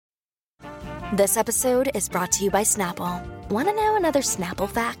This episode is brought to you by Snapple. Want to know another Snapple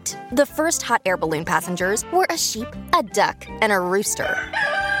fact? The first hot air balloon passengers were a sheep, a duck, and a rooster.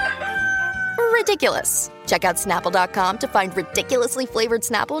 Ridiculous. Check out Snapple.com to find ridiculously flavored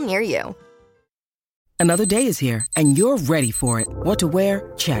Snapple near you. Another day is here, and you're ready for it. What to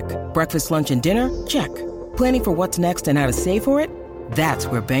wear? Check. Breakfast, lunch, and dinner? Check. Planning for what's next and how to save for it? That's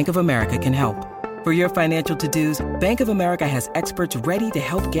where Bank of America can help. For your financial to-dos, Bank of America has experts ready to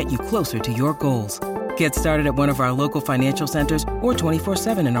help get you closer to your goals. Get started at one of our local financial centers or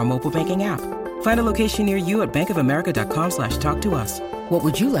 24/7 in our mobile banking app. Find a location near you at bankofamerica.com/talktous. What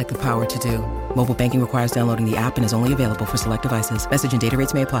would you like the power to do? Mobile banking requires downloading the app and is only available for select devices. Message and data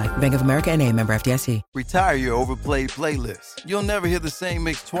rates may apply. Bank of America N.A., member FDIC. Retire your overplayed playlist. You'll never hear the same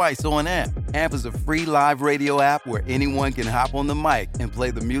mix twice on AMP. AMP is a free live radio app where anyone can hop on the mic and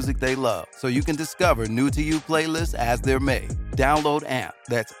play the music they love, so you can discover new-to-you playlists as they're made. Download AMP.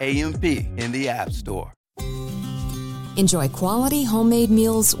 That's AMP in the App Store. Enjoy quality homemade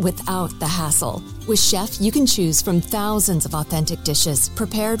meals without the hassle. With Chef, you can choose from thousands of authentic dishes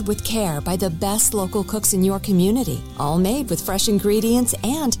prepared with care by the best local cooks in your community, all made with fresh ingredients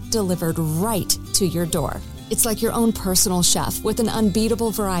and delivered right to your door. It's like your own personal chef with an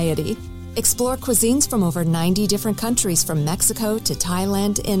unbeatable variety. Explore cuisines from over 90 different countries, from Mexico to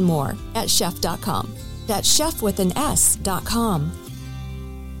Thailand and more at chef.com. That's chef with an S.com.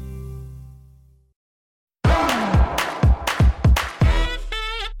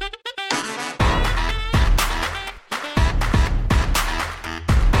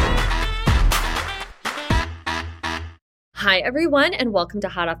 Hi, everyone, and welcome to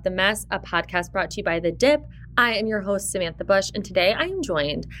Hot Off the Mess, a podcast brought to you by The Dip. I am your host, Samantha Bush, and today I am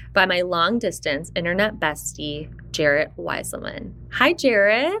joined by my long-distance internet bestie, Jarrett Weiselman. Hi,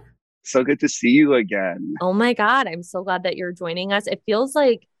 Jarrett. So good to see you again. Oh my God, I'm so glad that you're joining us. It feels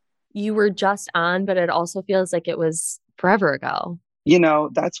like you were just on, but it also feels like it was forever ago. You know,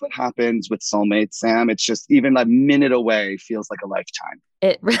 that's what happens with soulmates, Sam. It's just even a minute away feels like a lifetime.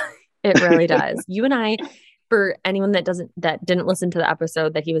 It really does. You and I... For anyone that didn't listen to the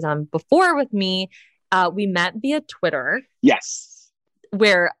episode that he was on before with me, we met via Twitter. Yes.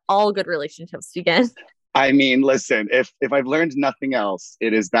 Where all good relationships begin. I mean, listen, if I've learned nothing else,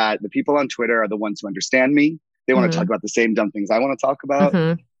 it is that the people on Twitter are the ones who understand me. They want to talk about the same dumb things I want to talk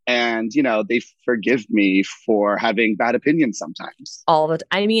about. And, you know, they forgive me for having bad opinions sometimes.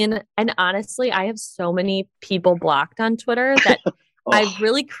 I mean, and honestly, I have so many people blocked on Twitter that I've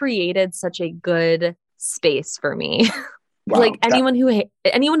really created such a good space for me. Wow, like anyone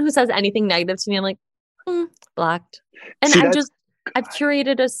who says anything negative to me, I'm like, blocked. And I've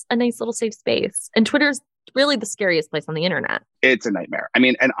curated a nice little safe space. And Twitter's really the scariest place on the internet. It's a nightmare. I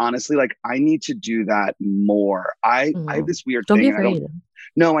mean, and honestly, like, I need to do that more. I have this weird thing. Be afraid.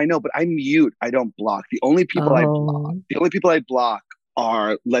 No, I know, but I mute. I don't block. The only people I block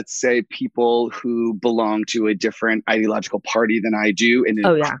are, let's say, people who belong to a different ideological party than I do in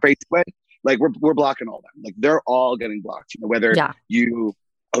a crazy way. Like, we're blocking all of them. Like, they're all getting blocked. You know, whether you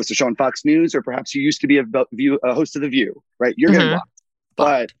host a show on Fox News or perhaps you used to be a host of The View, right? You're getting blocked.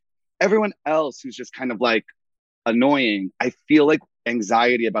 But everyone else who's just kind of like annoying, I feel like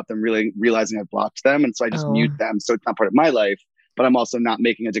anxiety about them really realizing I've blocked them. And so I just mute them. So it's not part of my life, but I'm also not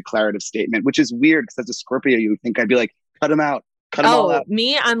making a declarative statement, which is weird because as a Scorpio, you would think I'd be like, cut them out. Cut them all out.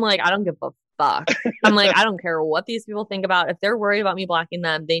 Me, I'm like, I don't give a fuck. I'm like, I don't care what these people think about. If they're worried about me blocking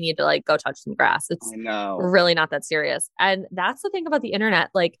them, they need to like go touch some grass. It's really not that serious. And that's the thing about the internet.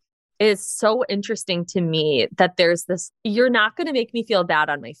 Like, it's so interesting to me that there's this, you're not going to make me feel bad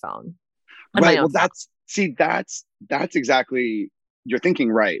on my phone. Right. Well, that's exactly, you're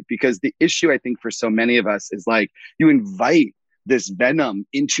thinking right. Because the issue, I think, for so many of us is like, you invite this venom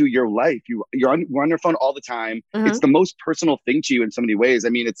into your life. We're on your phone all the time. It's the most personal thing to you in so many ways. I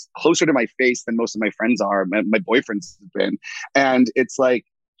mean, it's closer to my face than most of my friends are. My boyfriends have been. And it's like,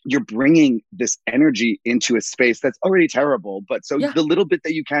 you're bringing this energy into a space that's already terrible. But so the little bit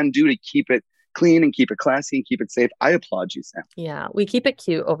that you can do to keep it clean and keep it classy and keep it safe, I applaud you, Sam. Yeah, we keep it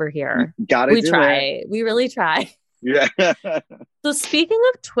cute over here. We try. We really try. Yeah. So speaking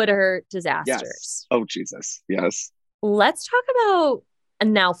of Twitter disasters. Yes. Oh, Jesus. Yes. Let's talk about a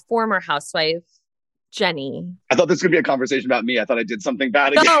now former housewife, Jenny. I thought this was going to be a conversation about me. I thought I did something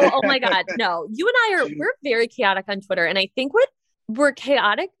bad again. Oh my God. No, you and I we're very chaotic on Twitter. And I think we're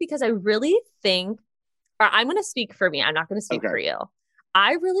chaotic because I really think, or I'm going to speak for me. I'm not going to speak for you.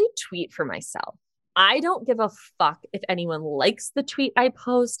 I really tweet for myself. I don't give a fuck if anyone likes the tweet I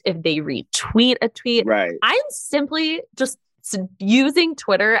post, if they retweet a tweet. Right. I'm simply just using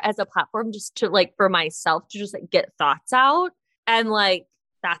Twitter as a platform just to like, for myself to just like get thoughts out. And like,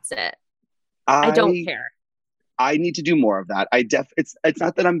 that's it. I don't care. I need to do more of that. It's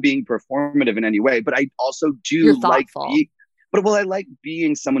not that I'm being performative in any way, but I also do like I like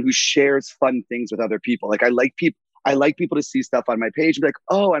being someone who shares fun things with other people. Like I like people to see stuff on my page and be like,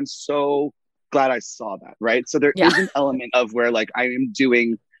 oh, I'm so glad I saw that. Right. So there is an element of where like I am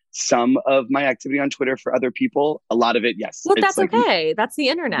doing some of my activity on Twitter for other people. A lot of it, yes. Well, that's like, okay. That's the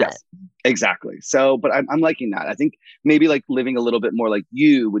internet. Yes, exactly. So, but I'm liking that. I think maybe like living a little bit more like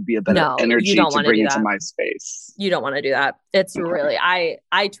you would be a better energy to bring into my space. You don't want to do that. It's really, I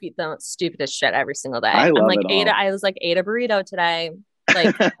tweet the stupidest shit every single day. I love it all. I was like, ate a burrito today.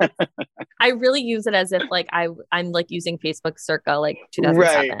 Like, I really use it as if like I'm like using Facebook circa like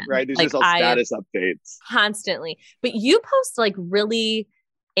 2007. Right. There's just all status updates constantly. But you post like really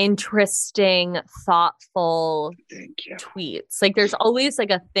interesting, thoughtful tweets. Like there's always like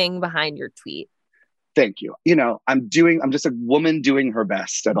a thing behind your tweet. Thank you. You know, I'm just a woman doing her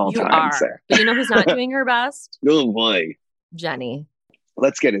best at all times. But you know who's not doing her best? Oh boy. Jenny.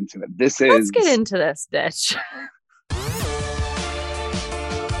 Let's get into it. Let's get into this, bitch.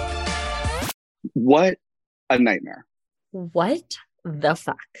 What a nightmare. What the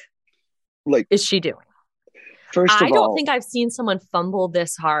fuck like is she doing? First of all, I don't think I've seen someone fumble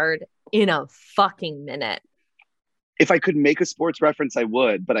this hard in a fucking minute. If I could make a sports reference, I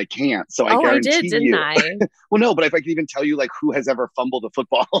would, but I can't. So I guarantee I did, didn't I? Well, no, but if I could even tell you like who has ever fumbled a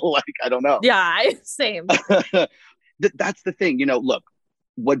football, like, I don't know. Yeah, same. That's the thing. You know, look,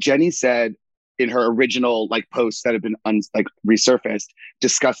 what Jenny said in her original like posts that have been resurfaced,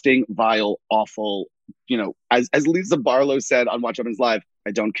 disgusting, vile, awful, you know, as Lisa Barlow said on Watch Women's Live,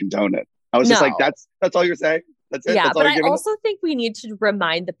 I don't condone it. I was just like, that's all you're saying? That's it? Yeah, that's but I also think we need to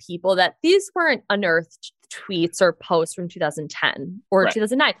remind the people that these weren't unearthed tweets or posts from 2010 or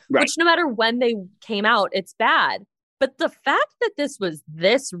 2009, which no matter when they came out, it's bad. But the fact that this was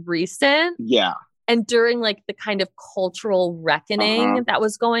this recent, and during like the kind of cultural reckoning that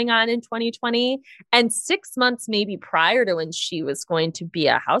was going on in 2020, and 6 months maybe prior to when she was going to be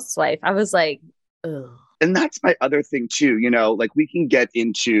a housewife, I was like, ugh. And that's my other thing too, you know, like we can get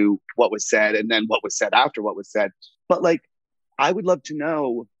into what was said and then what was said after what was said. But like, I would love to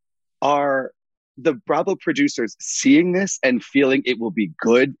know, are the Bravo producers seeing this and feeling it will be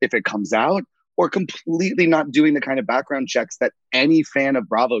good if it comes out, or completely not doing the kind of background checks that any fan of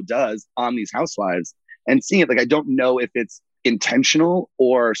Bravo does on these housewives and seeing it? Like, I don't know if it's intentional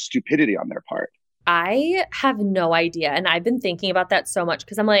or stupidity on their part. I have no idea. And I've been thinking about that so much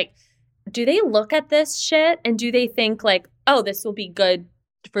because I'm like, do they look at this shit and do they think like, oh, this will be good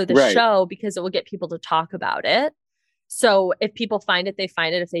for the show because it will get people to talk about it? So if people find it, they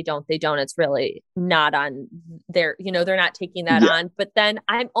find it. If they don't, they don't. It's really not on their, you know, they're not taking that on. But then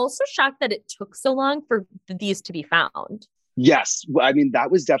I'm also shocked that it took so long for these to be found. Yes. I mean,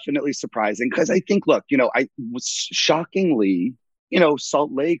 that was definitely surprising because I think, look, you know, I was shockingly, you know,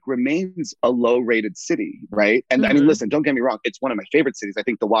 Salt Lake remains a low-rated city, right? And I mean, listen, don't get me wrong. It's one of my favorite cities. I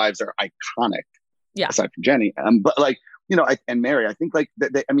think the wives are iconic. Yeah. Aside from Jenny. But like, you know, and Mary, I think like,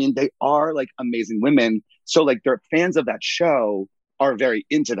 they are like amazing women. So like their fans of that show are very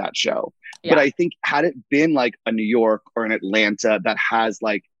into that show. Yeah. But I think had it been like a New York or an Atlanta that has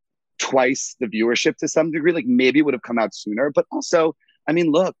like twice the viewership to some degree, like maybe it would have come out sooner. But also, I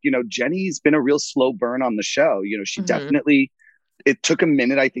mean, look, you know, Jenny's been a real slow burn on the show. You know, she definitely, it took a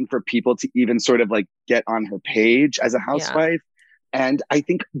minute, I think, for people to even sort of like get on her page as a housewife. And I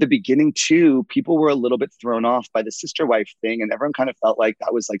think the beginning too, people were a little bit thrown off by the sister wife thing, and everyone kind of felt like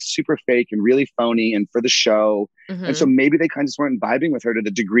that was like super fake and really phony and for the show. And so maybe they kind of just weren't vibing with her to the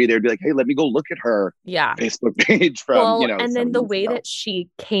degree they'd be like, hey, let me go look at her Facebook page from, you know. And then the way that she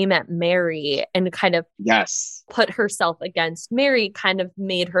came at Mary and kind of put herself against Mary kind of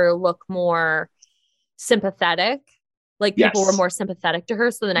made her look more sympathetic. Like people were more sympathetic to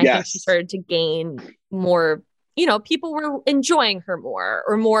her. So then I think she started to gain more, you know, people were enjoying her more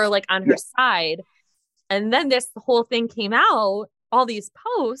or more like on her side. And then this whole thing came out, all these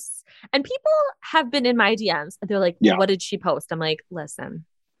posts, and people have been in my DMs. They're like, what did she post? I'm like, listen,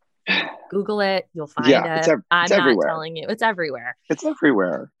 Google it. You'll find it. I'm not everywhere. Telling you. It's everywhere. It's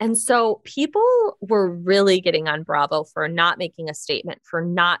everywhere. And so people were really getting on Bravo for not making a statement, for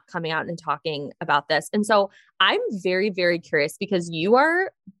not coming out and talking about this. And so I'm very, very curious because you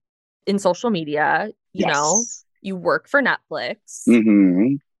are in social media, you know, you work for Netflix.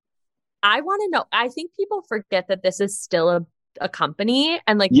 I want to know, I think people forget that this is still a company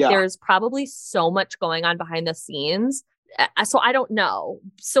and like there's probably so much going on behind the scenes. So I don't know.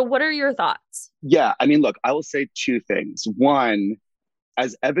 So what are your thoughts? Yeah, I mean, look, I will say two things. One,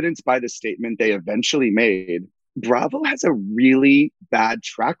 as evidenced by the statement they eventually made, Bravo has a really bad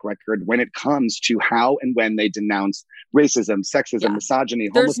track record when it comes to how and when they denounce racism, sexism, misogyny,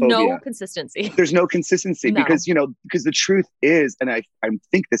 homophobia. There's no consistency. There's no consistency because the truth is, and I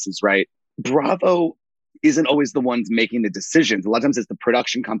think this is right, Bravo isn't always the ones making the decisions. A lot of times it's the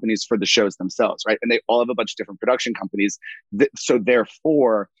production companies for the shows themselves, right? And they all have a bunch of different production companies. So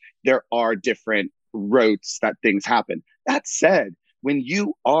therefore, there are different routes that things happen. That said, when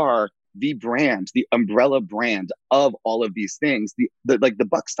you are the brand, the umbrella brand of all of these things, the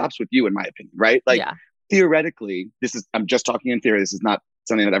buck stops with you, in my opinion, right? Like theoretically, I'm just talking in theory. This is not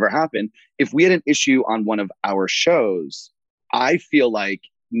something that ever happened. If we had an issue on one of our shows, I feel like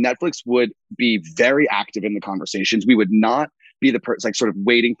Netflix would be very active in the conversations. We would not be the person like sort of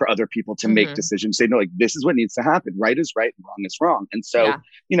waiting for other people to make decisions, say, no, like this is what needs to happen. Right is right and wrong is wrong. And so,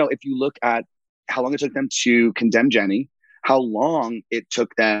 if you look at how long it took them to condemn Jenny, how long it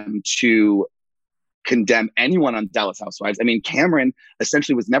took them to condemn anyone on Dallas Housewives. I mean, Cameron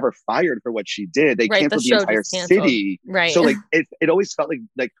essentially was never fired for what she did. They canceled the entire city. Right. So like it always felt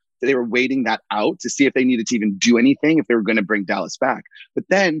like they were waiting that out to see if they needed to even do anything, if they were going to bring Dallas back. But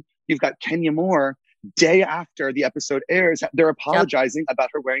then you've got Kenya Moore, day after the episode airs, they're apologizing about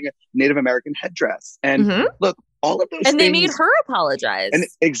her wearing a Native American headdress. And look, all of those and things, they made her apologize. And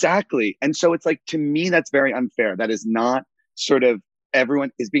exactly. And so it's like, to me, that's very unfair. That is not sort of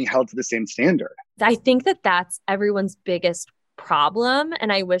everyone is being held to the same standard. I think that that's everyone's biggest problem.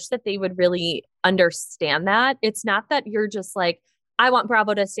 And I wish that they would really understand that. It's not that you're just like, I want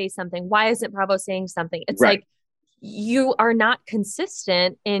Bravo to say something. Why isn't Bravo saying something? It's like, you are not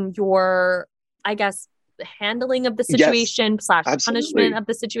consistent in your, I guess, handling of the situation / punishment of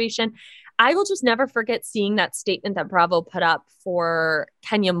the situation. I will just never forget seeing that statement that Bravo put up for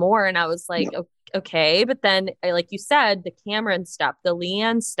Kenya Moore. And I was like, okay. But then, like you said, the Cameron stuff, the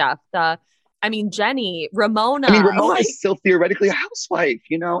Leanne stuff, Jenny, Ramona. Ramona is still theoretically a housewife,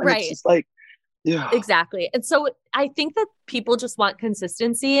 and it's just like, exactly. And so I think that people just want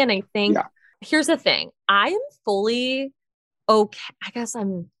consistency. And I think here's the thing. I am fully okay. I guess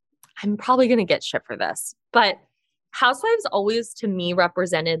I'm probably going to get shit for this, but Housewives always to me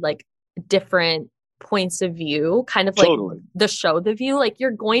represented like different points of view, kind of like the show, The View. Like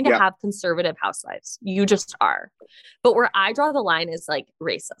you're going to have conservative housewives. You just are. But where I draw the line is like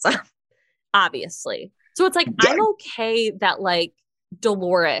racism, obviously. So it's like, I'm okay that like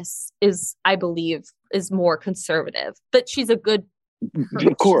Dolores I believe is more conservative, but she's a good person.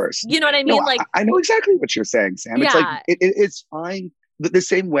 Of course. You know what I mean? No, I know exactly what you're saying, Sam. It's like, it's fine. The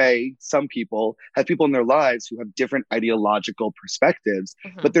same way some people have people in their lives who have different ideological perspectives,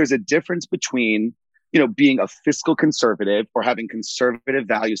 but there's a difference between, being a fiscal conservative or having conservative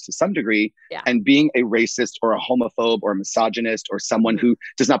values to some degree and being a racist or a homophobe or a misogynist or someone who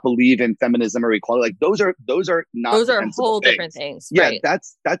does not believe in feminism or equality. Like those are not those are whole different things. Yeah,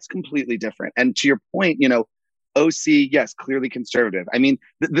 that's completely different. And to your point, OC, yes, clearly conservative. I mean,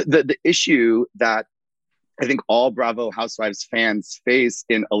 the issue that I think all Bravo Housewives fans face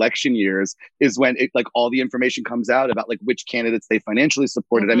in election years is when all the information comes out about like which candidates they financially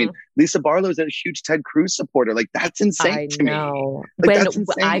supported. I mean, Lisa Barlow is a huge Ted Cruz supporter. Like that's insane to me. When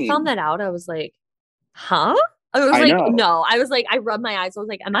I found that out, I was like, huh? I rubbed my eyes. I was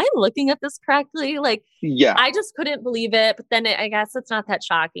like, am I looking at this correctly? Like, I just couldn't believe it. But then I guess it's not that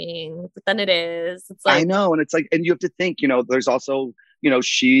shocking, but then it is. It's like, I know. And it's like, and you have to think, there's also,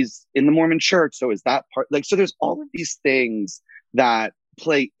 she's in the Mormon church. So is that part so there's all of these things that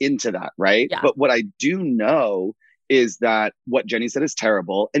play into that. Right. Yeah. But what I do know is that what Jenny said is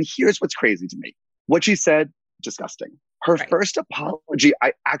terrible. And here's what's crazy to me. What she said, disgusting. Her first apology,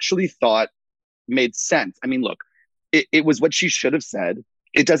 I actually thought made sense. I mean, look, it was what she should have said.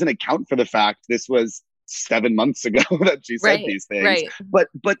 It doesn't account for the fact this was 7 months ago that she said these things. Right.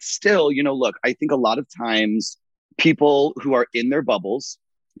 But still, look, I think a lot of times people who are in their bubbles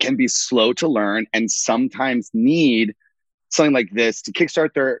can be slow to learn and sometimes need something like this to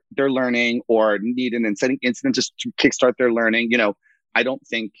kickstart their learning or need an incident just to kickstart their learning. I don't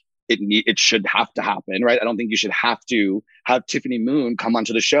think it should have to happen, right? I don't think you should have to have Tiffany Moon come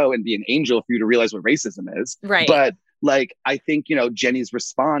onto the show and be an angel for you to realize what racism is. Right. But I think, Jenny's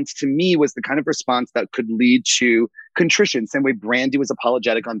response to me was the kind of response that could lead to contrition. Same way Brandy was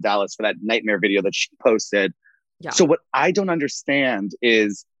apologetic on Dallas for that nightmare video that she posted. Yeah. So what I don't understand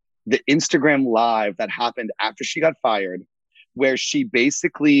is the Instagram live that happened after she got fired, where she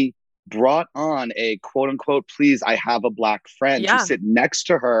basically brought on a quote unquote, please, I have a Black friend to sit next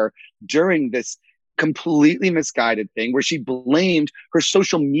to her during this completely misguided thing where she blamed her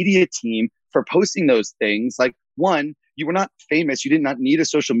social media team for posting those things. Like, one, you were not famous. You did not need a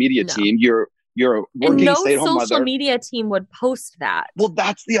social media team. You're You're a working stay-at-home mother. No social media team would post that. Well,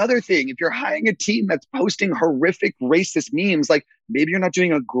 that's the other thing. If you're hiring a team that's posting horrific racist memes, like maybe you're not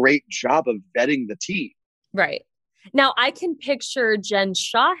doing a great job of vetting the team. Right. Now, I can picture Jen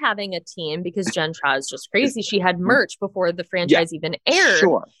Shah having a team because Jen Shah is just crazy. She had merch before the franchise even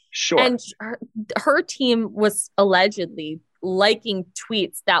aired. Sure. And her team was allegedly liking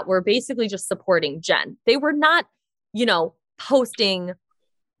tweets that were basically just supporting Jen. They were not, posting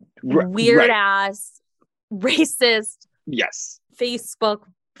weird ass, racist, Facebook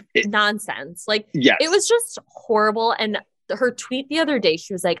nonsense. Like, it was just horrible. And her tweet the other day,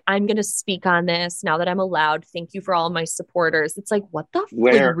 she was like, I'm going to speak on this now that I'm allowed. Thank you for all my supporters. It's like, what the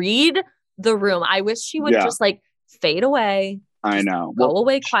like, read the room. I wish she would just like fade away. I know. Go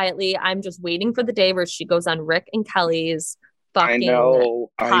away quietly. I'm just waiting for the day where she goes on Rick and Kelly's fucking podcast.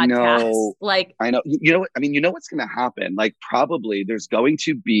 I know. Like, I know. You know, I mean, you know what's going to happen? Like, probably there's going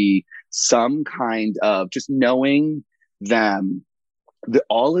to be some kind of just knowing them,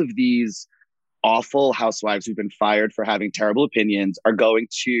 all of these awful housewives who've been fired for having terrible opinions are going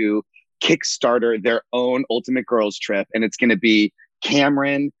to Kickstarter their own Ultimate Girls Trip. And it's going to be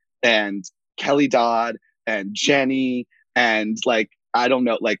Cameron and Kelly Dodd and Jenny and like, I don't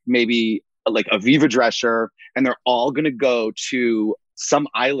know, like maybe like Aviva Drescher. And they're all going to go to some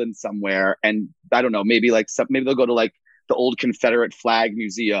island somewhere. And I don't know, maybe they'll go to like the old Confederate flag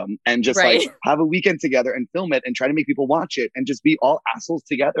museum and just like have a weekend together and film it and try to make people watch it and just be all assholes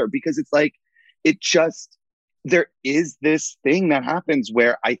together. Because it's like, there is this thing that happens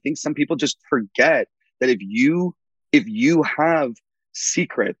where I think some people just forget that if you have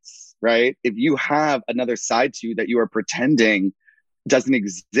secrets, right? If you have another side to you that you are pretending doesn't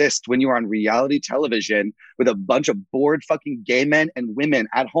exist when you are on reality television with a bunch of bored fucking gay men and women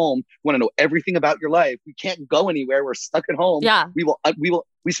at home who want to know everything about your life. We can't go anywhere. We're stuck at home. Yeah.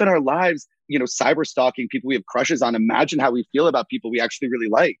 We spend our lives, cyber stalking people we have crushes on. Imagine how we feel about people we actually really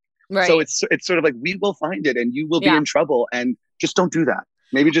like. Right. So it's sort of like, we will find it and you will be in trouble, and just don't do that.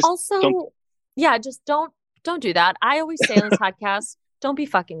 Maybe just also, just don't do that. I always say on this podcast, don't be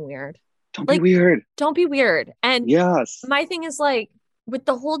fucking weird. Don't be weird. Don't be weird. And yes, my thing is like with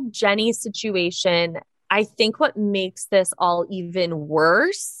the whole Jenny situation, I think what makes this all even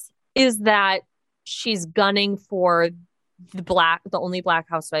worse is that she's gunning for the only black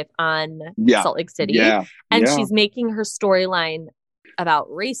housewife on Salt Lake City. Yeah. And she's making her storyline about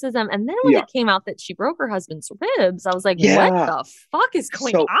racism. And then when it came out that she broke her husband's ribs, I was like, what the fuck is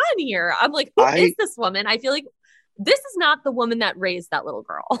going on here? I'm like, who is this woman? I feel like this is not the woman that raised that little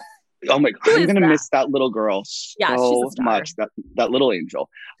girl. Oh my God, I'm going to miss that little girl so much. That little angel.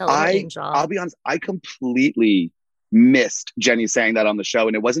 I'll be honest, I completely missed Jenny saying that on the show.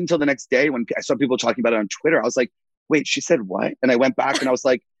 And it wasn't until the next day when I saw people talking about it on Twitter, I was like, wait, she said what? And I went back and I was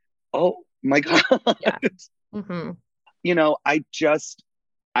like, oh my God. Yeah. Mm-hmm.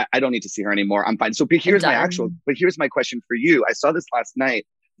 I don't need to see her anymore. I'm fine. So here's my question for you. I saw this last night.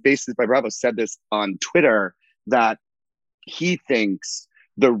 Basis by Bravo said this on Twitter that he thinks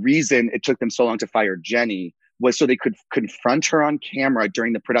the reason it took them so long to fire Jenny was so they could confront her on camera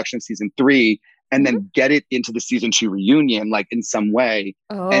during the production of season 3 and then get it into the season 2 reunion, like in some way,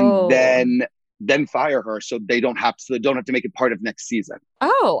 and then fire her so they don't have to make it part of next season.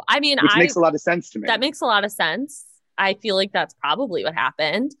 Oh, I mean, which makes a lot of sense to me. That makes a lot of sense. I feel like that's probably what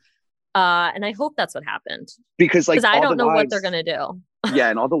happened. And I hope that's what happened. Because I don't know what they're going to do.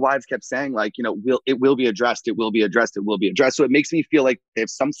 Yeah. And all the wives kept saying like, it will be addressed. It will be addressed. It will be addressed. So it makes me feel like they have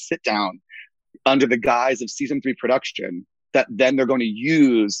some sit down under the guise of season 3 production that then they're going to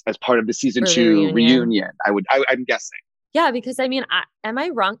use as part of the season 2 reunion. I'm guessing. Yeah. Because I mean, am I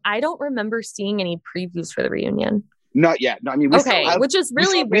wrong? I don't remember seeing any previews for the reunion. Not yet. No, I mean, which is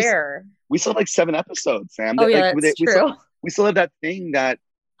really rare. We still have like 7 episodes, Sam. Oh, yeah, that's true. We still have that thing that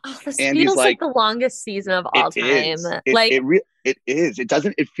this feels like the longest season of all time. It is.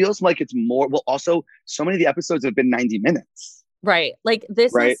 It feels like it's more. Well, also, so many of the episodes have been 90 minutes. Right. Like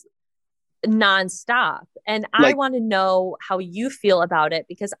this is nonstop. And I want to know how you feel about it,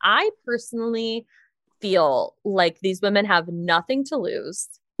 because I personally feel like these women have nothing to lose.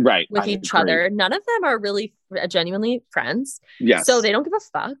 Right. With each other. None of them are really genuinely friends. Yes. So they don't give a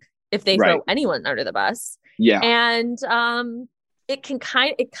fuck if they throw anyone under the bus. Yeah. And it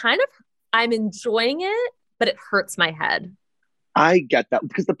kind of I'm enjoying it, but it hurts my head. I get that,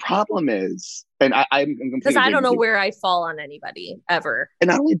 because the problem is, and I'm because I don't know where I fall on anybody ever. And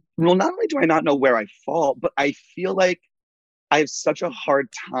not only do I not know where I fall, but I feel like I have such a hard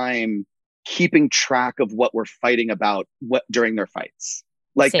time keeping track of what we're fighting about during their fights.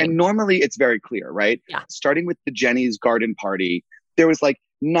 Like, and normally it's very clear, right? Yeah. Starting with the Jenny's garden party, there was like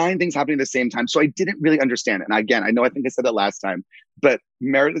 9 things happening at the same time. So I didn't really understand it. And again, I think I said that last time, but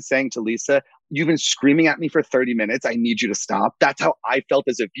Meredith saying to Lisa, you've been screaming at me for 30 minutes. I need you to stop. That's how I felt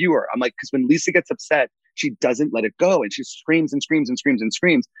as a viewer. I'm like, because when Lisa gets upset, she doesn't let it go. And she screams and screams and screams and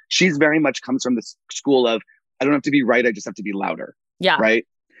screams. She's very much comes from the school of, I don't have to be right. I just have to be louder. Yeah. Right.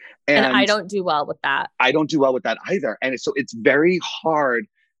 And I don't do well with that. I don't do well with that either. And so it's very hard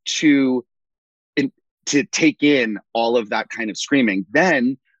to take in all of that kind of screaming.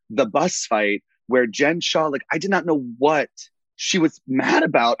 Then the bus fight where Jen Shah, like, I did not know what she was mad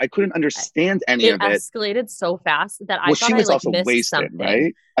about. I couldn't understand any of it. It escalated so fast that I thought she was I also missed wasted, something.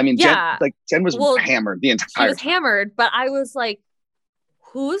 right? I mean, Jen was hammered the entire time. She was hammered, but I was like,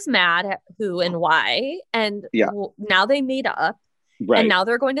 who's mad at who and why? And now they made up. Right. And now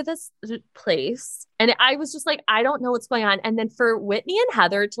they're going to this place. And I was just like, I don't know what's going on. And then for Whitney and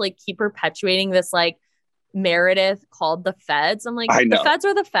Heather to like keep perpetuating this like Meredith called the feds. I'm like, the feds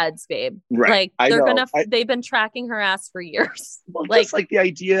are the feds, babe. Right. Like they've been tracking her ass for years. Well, just like the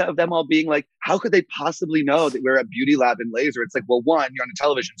idea of them all being like, how could they possibly know that we're at Beauty Lab in Laser? It's like, well, 1, you're on a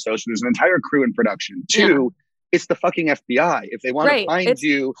television show, so there's an entire crew in production. 2, it's the fucking FBI. If they want to find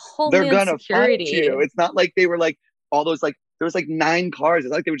you, they're gonna find you. It's not like they were like all those like, there was like 9 cars.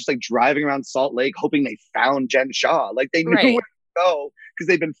 It's like they were just like driving around Salt Lake hoping they found Jen Shah. Like they knew where to go because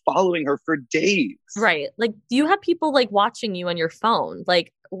they've been following her for days. Right. Like you have people like watching you on your phone.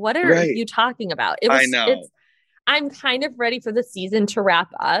 Like what are you talking about? I know. I'm kind of ready for the season to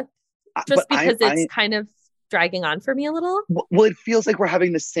wrap up just because it's kind of dragging on for me a little. Well, it feels like we're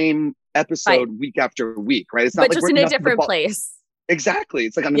having the same episode week after week, right? It's not but like just in a different place. Exactly.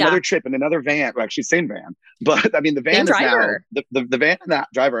 It's like on another trip in another van. Well, actually, same van. But I mean, the van is driver. Now the van and that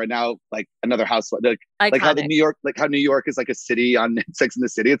driver are now like another house. Like how New York is like a city on Sex and the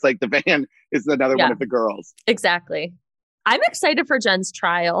City. It's like the van is another one of the girls. Exactly. I'm excited for Jen's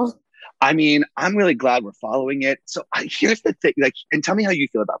trial. I mean, I'm really glad we're following it. So here's the thing. Like, and tell me how you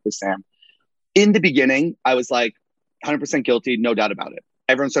feel about this, Sam. In the beginning, I was like 100% guilty, no doubt about it.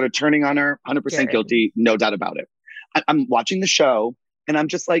 Everyone started turning on her. 100% guilty, no doubt about it. I'm watching the show and I'm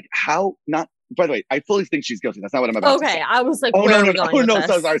just like, how not? By the way, I fully think she's guilty. That's not what I'm about to say. Okay, I was like,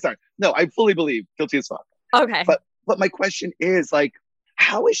 sorry. No, I fully believe guilty as fuck. Okay. But my question is like,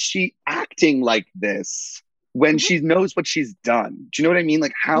 how is she acting like this when she knows what she's done? Do you know what I mean?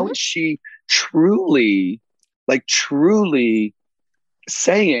 Like, how is she truly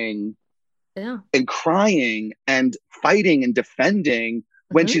saying and crying and fighting and defending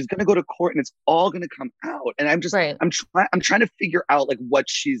when she's going to go to court and it's all going to come out? And I'm just, I'm trying to figure out like what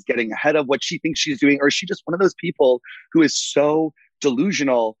she's getting ahead of, what she thinks she's doing. Or is she just one of those people who is so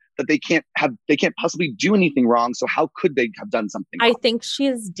delusional that they can't possibly do anything wrong? So how could they have done something wrong? I think she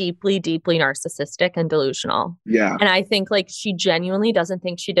is deeply, deeply narcissistic and delusional. Yeah. And I think like she genuinely doesn't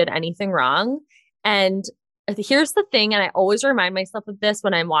think she did anything wrong. And here's the thing, and I always remind myself of this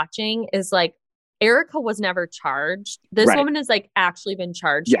when I'm watching, is like, Erica was never charged. This woman has like actually been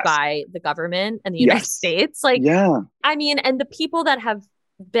charged by the government and the United States. Like, I mean, and the people that have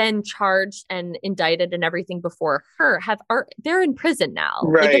been charged and indicted and everything before her they're in prison now.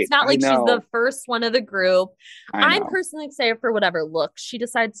 Right. Like, it's not like she's the first one of the group. I'm personally excited for whatever look she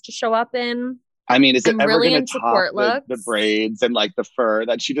decides to show up in. I mean, is it ever really going to top the braids and like the fur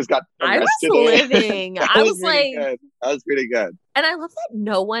that she just got arrested? I was living. I was like, that was pretty good. And I love that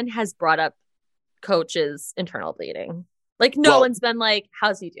no one has brought up Coach's internal bleeding. Like no one's been like,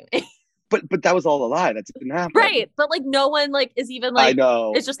 how's he doing? But that was all a lie. That didn't happen. Right. But like no one like is even like, I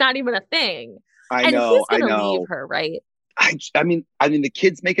know. It's just not even a thing. I know. He's gonna leave her, right? I mean, the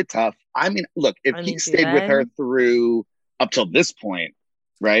kids make it tough. I mean, look, if he stayed with her through up till this point,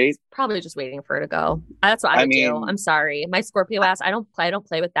 right? He's probably just waiting for her to go. That's what I would do. I'm sorry. My Scorpio ass, I don't play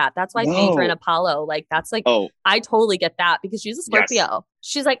with that. That's why Phaedra and Apollo, like that's like, I totally get that because she's a Scorpio. Yes.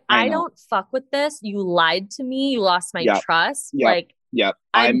 She's like, I don't fuck with this. You lied to me. You lost my trust. Like,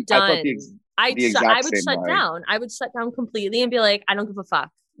 I'm done. I would shut down. I would shut down completely and be like, I don't give a fuck.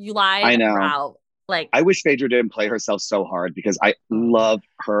 You lied. I know. Out. Like, I wish Phaedra didn't play herself so hard because I loved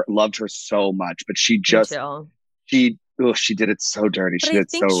her so much, but she just she did it so dirty. But she did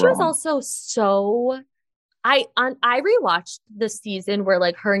it so wrong. She was also so. I rewatched the season where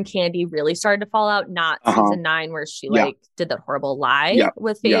like her and Candy really started to fall out, not season 9 where she like did that horrible lie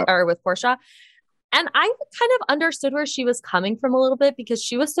with or with Portia. And I kind of understood where she was coming from a little bit because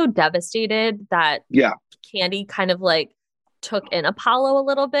she was so devastated that Candy kind of like took in Apollo a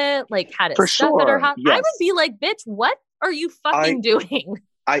little bit, like had it stuff at her house. Yes. I would be like, bitch, what are you fucking doing?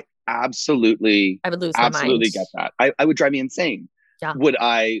 I would lose my mind. Get that. I would drive me insane. Would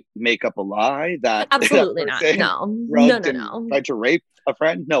I make up a lie that absolutely not? No. Tried to rape a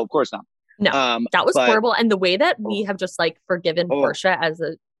friend? No, of course not. No, that was horrible. And the way that we have just like forgiven Portia as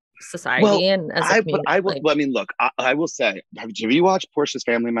a society and as a community. I mean, look, I will say, have you watched Portia's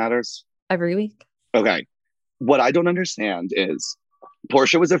Family Matters? Every week. Okay. What I don't understand is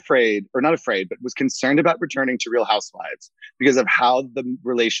Portia was afraid, or not afraid, but was concerned about returning to Real Housewives because of how the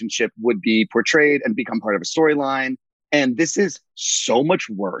relationship would be portrayed and become part of a storyline. And this is so much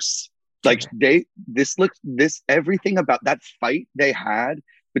worse. Like everything about that fight they had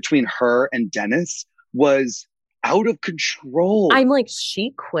between her and Dennis was out of control. I'm like,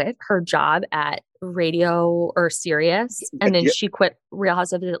 she quit her job at radio or Sirius, and then she quit Real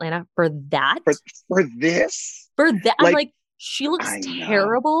Housewives of Atlanta for that. For this? For that. I'm like, she looks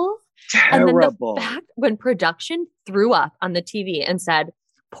terrible. And then the fact when production threw up on the TV and said,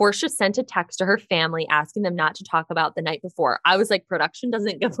 Portia sent a text to her family asking them not to talk about the night before. I was like, production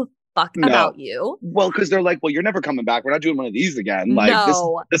doesn't give a fuck about you. Well, because they're like, well, you're never coming back. We're not doing one of these again. Like,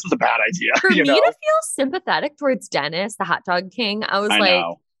 this was a bad idea. For me to feel sympathetic towards Dennis, the hot dog king, I was like,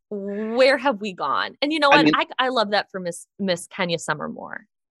 where have we gone? And you know what? I mean, I love that for Miss Kenya Summer more.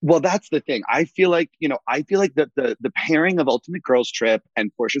 Well, that's the thing. I feel like the pairing of Ultimate Girls Trip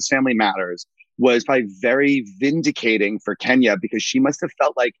and Portia's Family Matters was probably very vindicating for Kenya, because she must have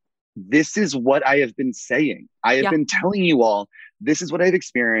felt like, this is what I have been saying. I have been telling you all, this is what I've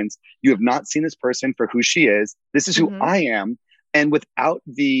experienced. You have not seen this person for who she is. This is who I am. And without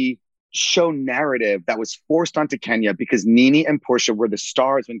the show narrative that was forced onto Kenya, because NeNe and Portia were the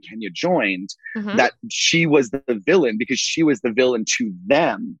stars when Kenya joined, that she was the villain because she was the villain to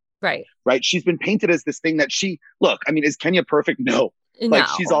them. Right. She's been painted as this thing that is Kenya perfect? No. Like,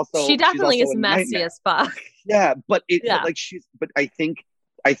 she definitely is messy as fuck. Yeah. But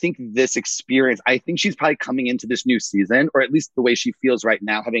I think this experience, I think she's probably coming into this new season, or at least the way she feels right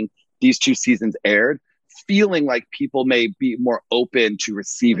now, having these 2 seasons aired, feeling like people may be more open to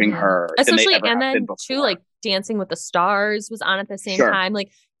receiving her. Especially, and then too, like Dancing with the Stars was on at the same time.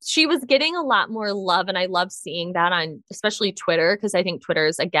 Like, she was getting a lot more love, and I love seeing that on especially Twitter, because I think Twitter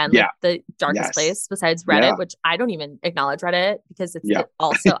is again like the darkest place besides Reddit, which I don't even acknowledge Reddit because it's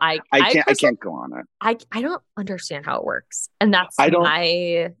also I can't go on it. I don't understand how it works, and there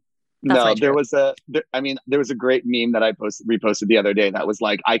was a great meme that I reposted the other day that was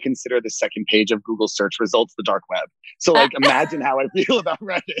like, I consider the second page of Google search results the dark web. So like, imagine how I feel about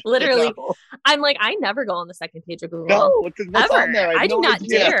Reddit. Literally, you know? I'm like, I never go on the second page of Google. No, because what's on there? I do not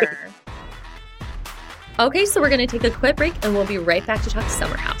dare. Okay, so we're going to take a quick break, and we'll be right back to talk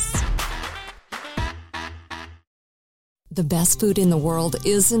Summer House. The best food in the world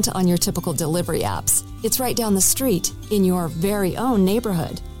isn't on your typical delivery apps. It's right down the street in your very own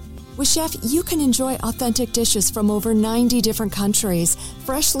neighborhood. With Chef, you can enjoy authentic dishes from over 90 different countries,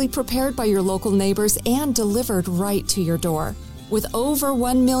 freshly prepared by your local neighbors and delivered right to your door. With over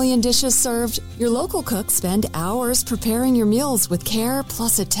 1 million dishes served, your local cooks spend hours preparing your meals with care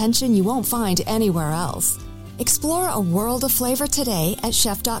plus attention you won't find anywhere else. Explore a world of flavor today at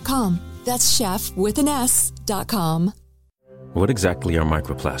chef.com. That's chef with an S.com. What exactly are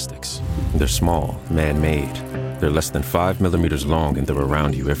microplastics? They're small, man-made. They're less than 5 millimeters long, and they're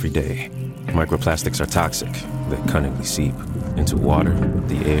around you every day. Microplastics are toxic. They cunningly seep into water,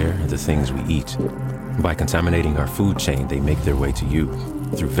 the air, and the things we eat. By contaminating our food chain, they make their way to you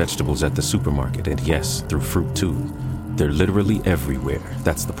through vegetables at the supermarket, and yes, through fruit too. They're literally everywhere.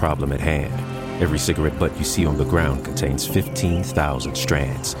 That's the problem at hand. Every cigarette butt you see on the ground contains 15,000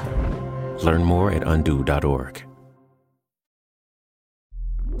 strands. Learn more at undo.org.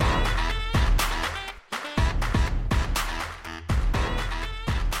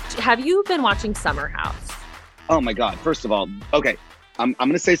 Have you been watching Summer House? Oh my God. First of all, okay. I'm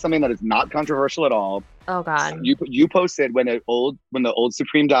going to say something that is not controversial at all. Oh God. You posted when the old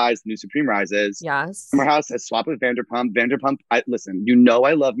Supreme dies, the new Supreme rises. Yes. Summer House has swapped with Vanderpump. Vanderpump, listen,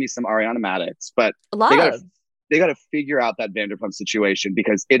 I love me some Ariana Madix, but they got to figure out that Vanderpump situation,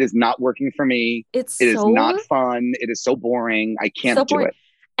 because it is not working for me. It is not fun. It is so boring. I can't do it.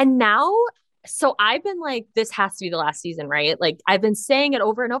 And now, so I've been like, this has to be the last season, right? Like, I've been saying it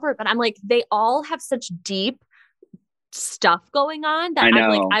over and over, but I'm like, they all have such deep stuff going on that I'm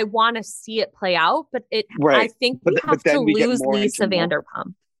like, I want to see it play out, but I think we have to lose Lisa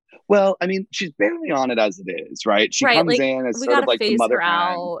Vanderpump. Well, I mean, she's barely on it as it is, right? She comes in as sort of like the mother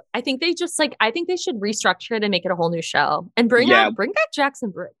out. I think they just I think they should restructure it and make it a whole new show and bring back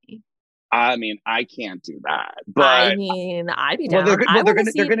Jackson Brittany. I mean, I can't do that, but I mean, I'd be down. Well, they're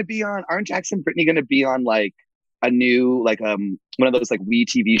going to be on. Aren't Jackson and Brittany going to be on like a new one of those like WE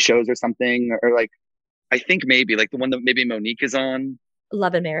TV shows or something, or like I think maybe like the one that maybe Monique is on.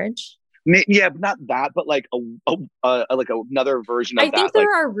 Love and Marriage. Yeah, not that, but like like another version of that. I think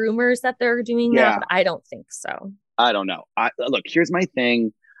there are rumors that they're doing that, but I don't think so. I don't know. Look, here's my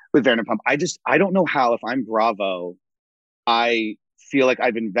thing with Vanderpump. I don't know how, if I'm Bravo, I feel like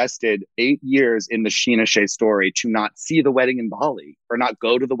I've invested 8 years in the Scheana Shay story to not see the wedding in Bali or not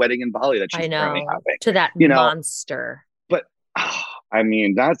go to the wedding in Bali that she's currently having. To that monster. But I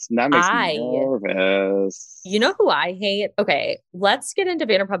mean, that makes me nervous. You know who I hate? Okay, let's get into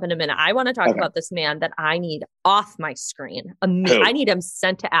Vanderpump in a minute. I want to talk about this man that I need off my screen. I need him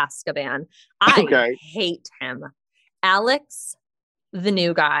sent to Azkaban. I hate him. Alex, the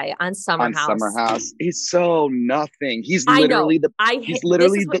new guy on Summer House. He's so nothing. He's literally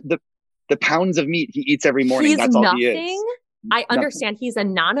the pounds of meat he eats every morning. That's all he is. I understand he's a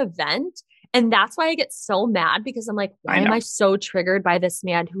non-event. And that's why I get so mad, because I'm like, why am I so triggered by this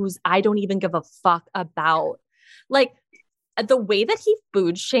man I don't even give a fuck about? Like, the way that he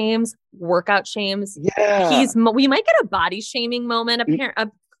food shames, workout shames. Yeah. We might get a body shaming moment.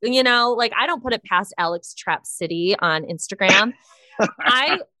 You know, like, I don't put it past Alex Trap City on Instagram.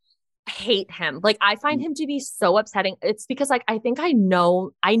 I hate him. Like, I find him to be so upsetting. It's because, like, I think I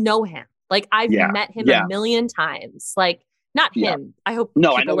know him. Like, I've met him a million times. Like, not him. I hope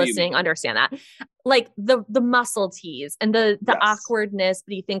people listening understand that. Like, the muscle tease and the awkwardness,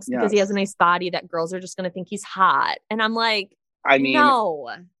 but he thinks because he has a nice body that girls are just going to think he's hot. And I'm like,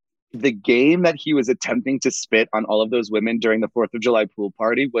 no. The game that he was attempting to spit on all of those women during the 4th of July pool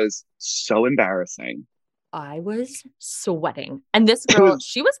party was so embarrassing. I was sweating. And this girl,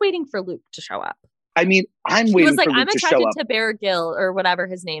 she was waiting for Luke to show up. I mean, I'm waiting for Luke to show up. I'm attracted to Bear Gill or whatever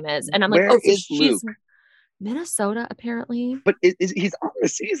his name is. And I'm like, she's Luke? Minnesota, apparently. But he's on the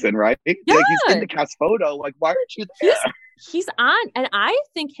season, right? Yeah. Like, he's in the cast photo. Like, why aren't you there? He's on. And I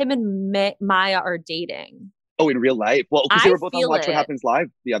think him and Maya are dating. Oh, in real life? Well, because they were both on Watch What Happens Live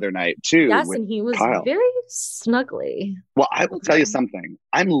the other night, too. Yes, and he was very snuggly. Well, I will tell you something.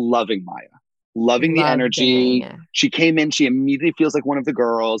 I'm loving Maya. Loving the energy. She came in. She immediately feels like one of the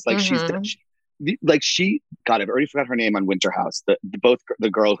girls. Like, God, I've already forgot her name on Winter House. The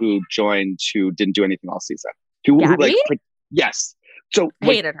girl who joined, who didn't do anything all season. Yes. So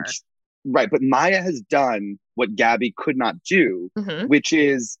hated her. Right. But Maya has done what Gabby could not do, which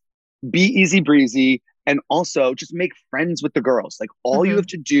is be easy breezy and also just make friends with the girls. Like, all you have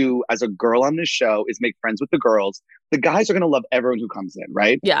to do as a girl on this show is make friends with the girls. The guys are going to love everyone who comes in,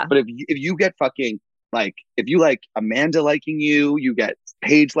 right? Yeah. But if you get fucking, like, if you like Amanda liking you, you get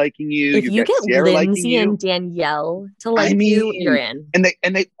Paige liking you, if you get Sierra Lindsay and Danielle to like you, you're in.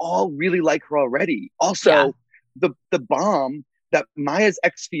 And they all really like her already. Also, the bomb that Maya's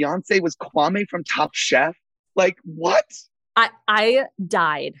ex-fiance was Kwame from Top Chef. Like, what? I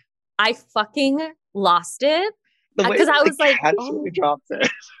died. I fucking lost it because I was like, dropped it.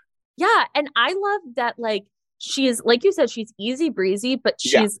 Yeah, and I love that. Like, she's, like you said, she's easy breezy, but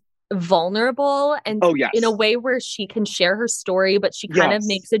she's vulnerable and in a way where she can share her story, but she kind of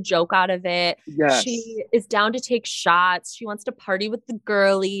makes a joke out of it. She is down to take shots. She wants to party with the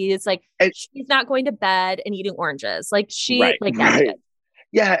girlies. Like, she's not going to bed and eating oranges. Like,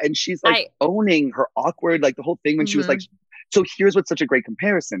 yeah, and she's like owning her awkward, like, the whole thing when she was like, so here's what's such a great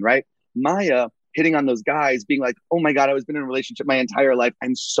comparison, right? Maya hitting on those guys, being like, oh my God, I was been in a relationship my entire life.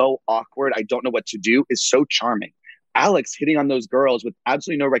 I'm so awkward. I don't know what to do, is so charming. Alex hitting on those girls with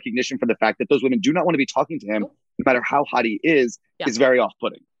absolutely no recognition for the fact that those women do not want to be talking to him, no matter how hot he is very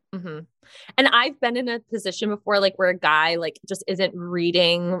off-putting. And I've been in a position before, like, where a guy, like, just isn't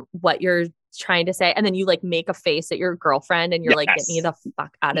reading what you're trying to say. And then you, like, make a face at your girlfriend and you're like, get me the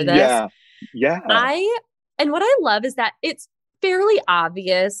fuck out of this. Yeah. And what I love is that it's fairly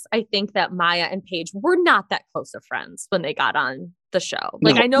obvious, I think, that Maya and Paige were not that close of friends when they got on the show.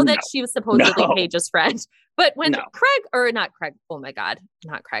 Like, I know that she was supposedly Paige's friend, but when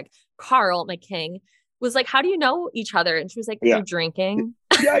Carl, my king, was like, how do you know each other? And she was like, you're drinking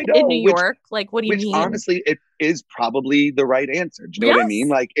in New York. Like, what do you mean? Honestly, it is probably the right answer. Do you know what I mean?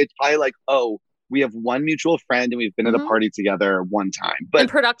 Like, it's probably like, oh, we have one mutual friend and we've been at a party together one time. But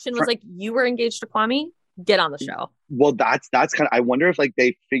production was like, you were engaged to Kwame? Get on the show. Well, that's kind of, I wonder if, like,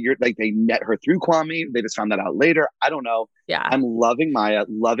 they figured, like, they met her through Kwame. They just found that out later. I don't know. Yeah. I'm loving Maya,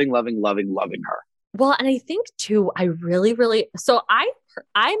 loving her. Well, and I think too, I really, really, so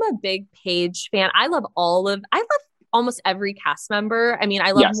I'm a big Paige fan. I love almost every cast member. I mean,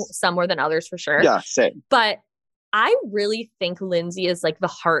 I love some more than others for sure. Yeah, same. But I really think Lindsay is, like, the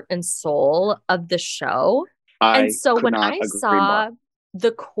heart and soul of the show. And so when I saw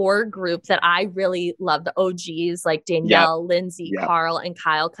the core group that I really love, the OGs like Danielle, Lindsay, Carl, and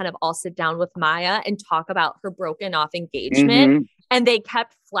Kyle kind of all sit down with Maya and talk about her broken off engagement. And they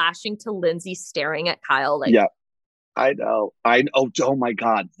kept flashing to Lindsay staring at Kyle like, I know. Oh my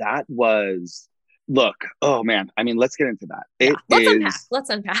God. That was, look, oh man. I mean, let's get into that. Let's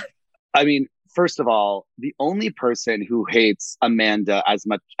unpack. I mean, first of all, the only person who hates Amanda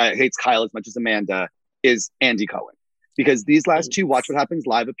hates Kyle as much as Amanda is Andy Cohen. Because these last two Watch What Happens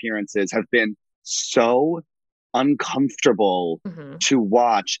live appearances have been so uncomfortable to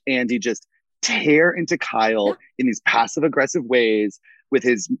watch Andy just tear into Kyle in these passive aggressive ways with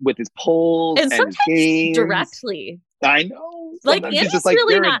his polls and sometimes games. Directly. I know. Like Andy's just, like,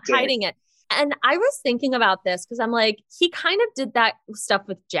 really not hiding it. And I was thinking about this because I'm like, he kind of did that stuff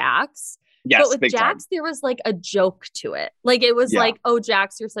with Jax. Yes, but with Jax, there was like a joke to it. Like it was like, oh,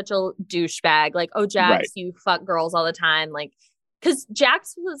 Jax, you're such a douchebag. Like, oh, Jax, you fuck girls all the time. Like, because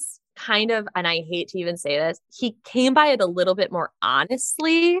Jax was kind of, and I hate to even say this, he came by it a little bit more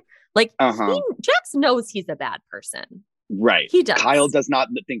honestly. Like Jax knows he's a bad person. Right. He does. Kyle does not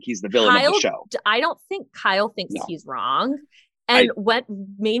think he's the villain of the show. I don't think Kyle thinks he's wrong. And what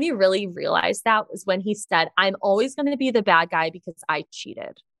made me really realize that was when he said, I'm always going to be the bad guy because I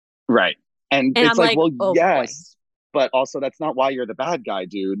cheated. Right. And it's I'm like, well, oh, yes, boy. But also that's not why you're the bad guy,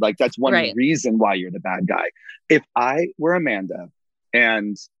 dude. Like that's one reason why you're the bad guy. If I were Amanda,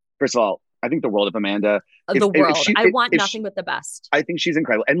 and first of all, I think the world of Amanda, I want nothing but the best. I think she's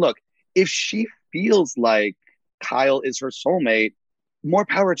incredible. And look, if she feels like Kyle is her soulmate, more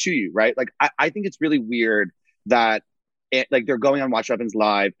power to you, right? Like I think it's really weird that like they're going on Watch What Happens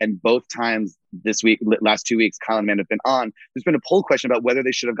live, and both times this week, last 2 weeks, Kyle and Amanda have been on. There's been a poll question about whether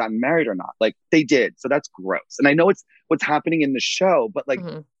they should have gotten married or not. Like they did, so that's gross. And I know it's what's happening in the show, but like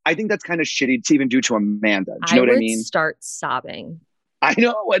I think that's kind of shitty to even do to Amanda. Do you know what I mean? Start sobbing. I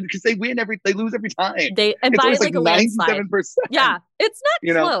know, because they lose every time. And by like a 97%. Yeah, it's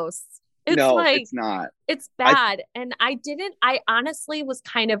not close. It's it's not. It's bad. And I honestly was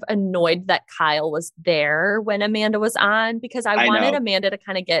kind of annoyed that Kyle was there when Amanda was on, because I wanted Amanda to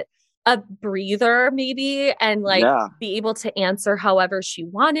kind of get a breather maybe and like be able to answer however she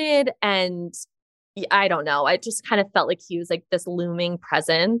wanted. And I don't know. I just kind of felt like he was like this looming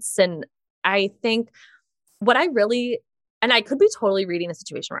presence. And I think what I really, and I could be totally reading the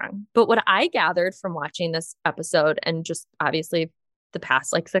situation wrong, but what I gathered from watching this episode and just obviously the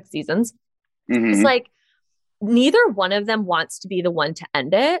past like 6 seasons, it's like neither one of them wants to be the one to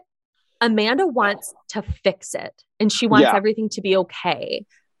end it. Amanda wants to fix it and she wants everything to be okay,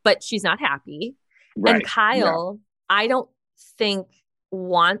 but she's not happy. Right. And Kyle, I don't think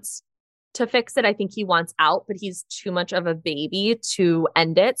wants to fix it. I think he wants out, but he's too much of a baby to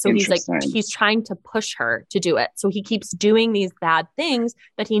end it. So he's trying to push her to do it. So he keeps doing these bad things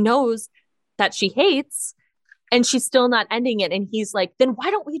that he knows that she hates, and she's still not ending it. And he's like, then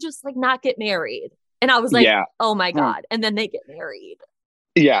why don't we just like not get married? And I was like, oh my God. And then they get married.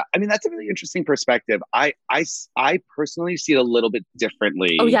 Yeah. I mean, that's a really interesting perspective. I personally see it a little bit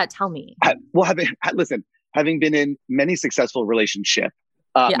differently. Oh yeah. Tell me. Having been in many successful relationships,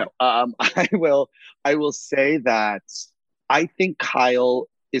 I will say that I think Kyle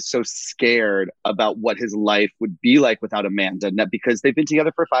is so scared about what his life would be like without Amanda, because they've been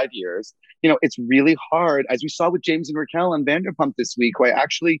together for 5 years. You know, it's really hard, as we saw with James and Raquel on Vanderpump this week, where I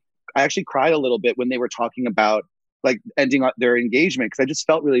actually cried a little bit when they were talking about like ending their engagement, because I just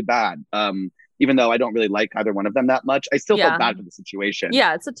felt really bad. Even though I don't really like either one of them that much, I still felt bad for the situation.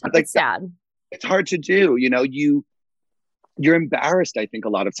 Yeah, it's sad. It's hard to do, you know. You're embarrassed, I think, a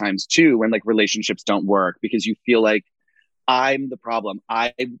lot of times too, when like relationships don't work, because you feel like I'm the problem.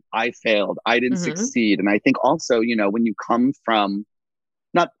 I failed. I didn't succeed. And I think also, you know, when you come from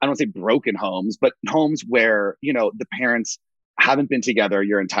I don't say broken homes, but homes where, you know, the parents haven't been together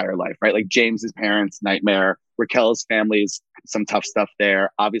your entire life, right? Like James's parents, nightmare. Raquel's family's some tough stuff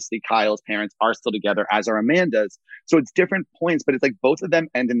there. Obviously, Kyle's parents are still together, as are Amanda's. So it's different points, but it's like both of them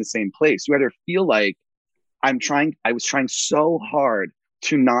end in the same place. You either feel like I was trying so hard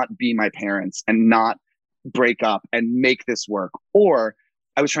to not be my parents and not break up and make this work, or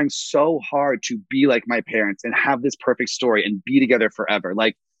I was trying so hard to be like my parents and have this perfect story and be together forever.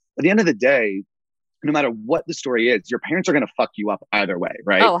 Like at the end of the day, no matter what the story is, your parents are going to fuck you up either way,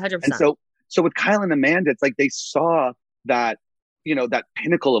 right? Oh, 100%. And so with Kyle and Amanda, it's like they saw that, you know, that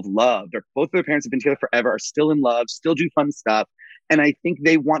pinnacle of love. Both of their parents have been together forever, are still in love, still do fun stuff. And I think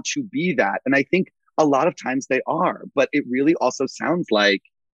they want to be that. And I think a lot of times they are, but it really also sounds like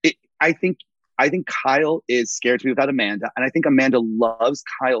it. I think Kyle is scared to be without Amanda. And I think Amanda loves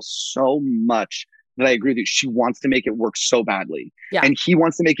Kyle so much that I agree with you. She wants to make it work so badly. Yeah. And he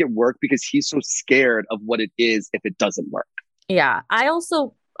wants to make it work because he's so scared of what it is if it doesn't work. Yeah. I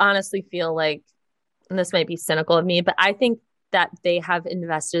also honestly feel like, and this might be cynical of me, but I think that they have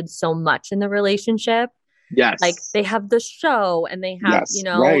invested so much in the relationship. Yes. Like they have the show and they have, yes,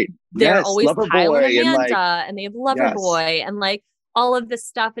 right. they're yes. always Lover Tyler Boy and Amanda and they have Loverboy and like all of this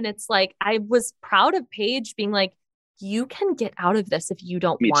stuff. And it's like, I was proud of Paige being like, you can get out of this if you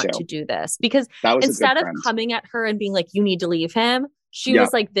don't want to do this. Because instead of coming at her and being like, you need to leave him, she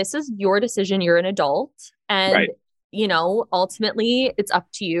was like, this is your decision. You're an adult. And, ultimately it's up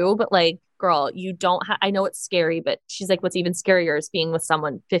to you. But like, girl, you don't have, I know it's scary, but she's like, what's even scarier is being with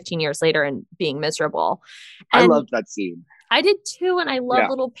someone 15 years later and being miserable. And I loved that scene. I did too. And I love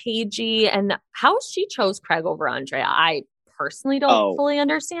little Paigey and how she chose Craig over Andrea. I personally don't fully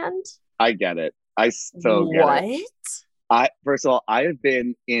understand. I get it. I so get it. First of all, I have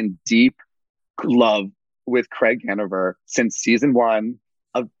been in deep love with Craig Hanover since season 1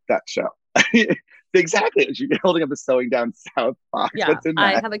 of that show. Exactly. You're holding up a Sewing Down South box. Yeah,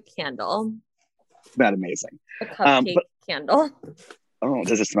 I have a candle. Isn't that amazing? A cupcake candle. Oh,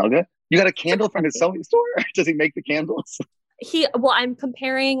 does it smell good? You got a candle from his sewing store? Does he make the candles? I'm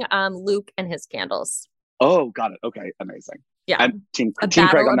comparing Luke and his candles. Oh, got it. Okay, amazing. Yeah. I'm team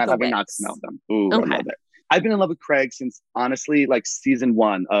Craig on that, having not smelled them. Ooh, okay. I love it. I've been in love with Craig since, honestly, like season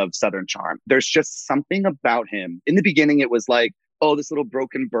 1 of Southern Charm. There's just something about him. In the beginning, it was like, oh, this little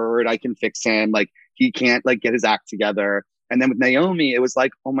broken bird, I can fix him. Like, he can't, like, get his act together. And then with Naomi, it was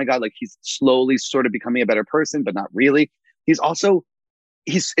like, oh my God, like, he's slowly sort of becoming a better person, but not really. He's also,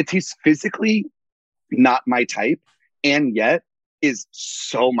 he's physically not my type, and yet is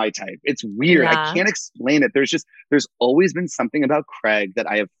so my type. It's weird. Yeah. I can't explain it. There's always been something about Craig that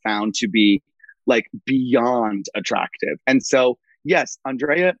I have found to be like beyond attractive. And so, yes,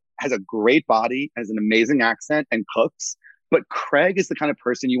 Andrea has a great body, has an amazing accent and cooks, but Craig is the kind of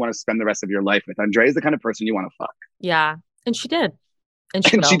person you want to spend the rest of your life with. Andrea is the kind of person you want to fuck. Yeah. And she did. And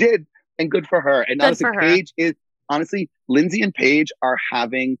she did. And good for her. And honestly, Paige is, Lindsay and Paige are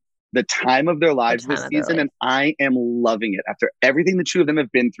having the time of their lives this season, and I am loving it. After everything the two of them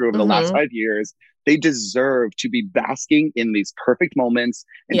have been through over the last 5 years, they deserve to be basking in these perfect moments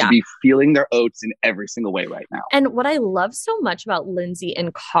and to be feeling their oats in every single way right now. And what I love so much about Lindsay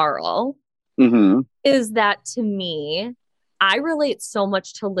and Carl is that, to me, I relate so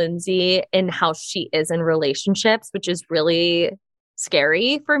much to Lindsay in how she is in relationships, which is really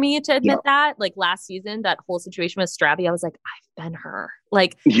scary for me to admit that. Like last season, that whole situation with Stravy, I was like, I've been her.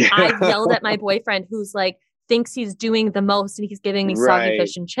 Like I yelled at my boyfriend who's like, thinks he's doing the most and he's giving me soggy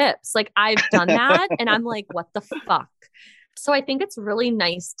fish and chips. Like I've done that. And I'm like, what the fuck? So I think it's really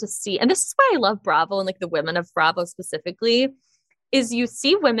nice to see. And this is why I love Bravo and like the women of Bravo specifically, is you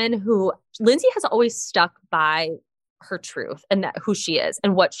see women who Lindsay has always stuck by her truth and that who she is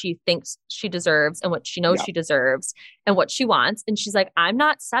and what she thinks she deserves and what she knows she deserves and what she wants. And she's like, I'm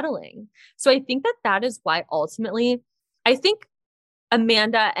not settling. So I think that is why ultimately, I think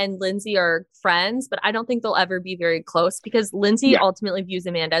Amanda and Lindsay are friends, but I don't think they'll ever be very close because Lindsay ultimately views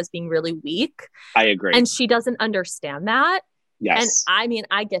Amanda as being really weak. I agree. And she doesn't understand that. Yes. And I mean,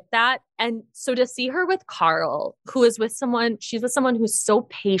 I get that. And so to see her with Carl, who is with someone, she's with someone who's so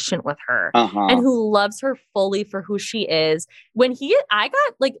patient with her and who loves her fully for who she is. I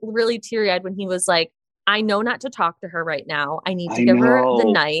got like really teary eyed when he was like, I know not to talk to her right now. I need to give her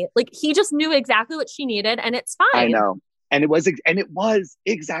the night. Like he just knew exactly what she needed and it's fine. I know. And it was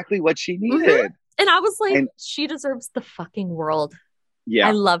exactly what she needed. And I was like, she deserves the fucking world. Yeah.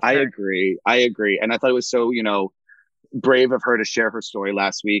 I love her. I agree. And I thought it was so, brave of her to share her story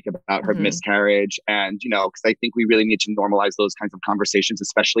last week about her miscarriage. And, because I think we really need to normalize those kinds of conversations,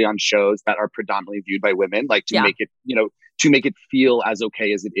 especially on shows that are predominantly viewed by women, like to make it, to make it feel as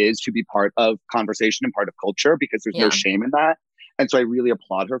okay as it is to be part of conversation and part of culture, because there's no shame in that. And so I really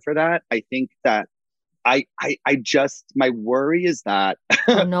applaud her for that. I think that my worry is that.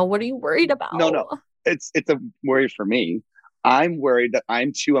 Oh, no, what are you worried about? No, it's a worry for me. I'm worried that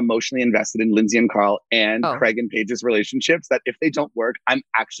I'm too emotionally invested in Lindsay and Carl and Craig and Paige's relationships that if they don't work, I'm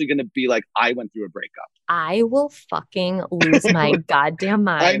actually going to be like, I went through a breakup. I will fucking lose my goddamn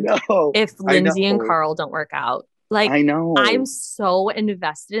mind if Lindsay and Carl don't work out. Like, I know. I'm so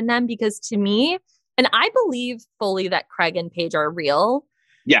invested in them because to me, and I believe fully that Craig and Paige are real.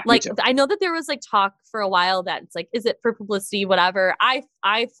 Yeah. Like, I know that there was like talk for a while that it's like, is it for publicity, whatever. I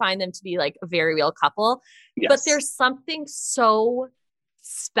find them to be like a very real couple, but there's something so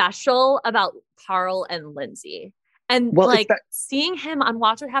special about Carl and Lindsay. And seeing him on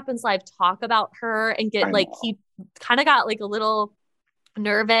Watch What Happens Live talk about her and get he kind of got like a little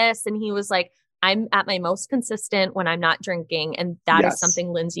nervous and he was like, I'm at my most consistent when I'm not drinking. And that is something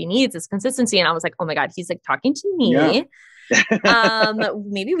Lindsay needs, is consistency. And I was like, oh my God, he's like talking to me. Yeah.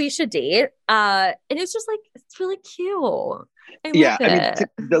 Maybe we should date. And it's just like, it's really cute. I mean,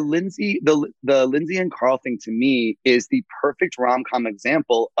 the Lindsay and Carl thing to me is the perfect rom-com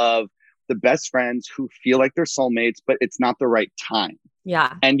example of the best friends who feel like they're soulmates, but it's not the right time.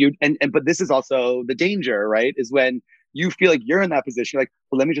 Yeah. But this is also the danger, right? Is when you feel like you're in that position, like,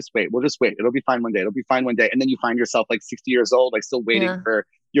 well, let me just wait. We'll just wait. It'll be fine one day. It'll be fine one day. And then you find yourself like 60 years old, like still waiting for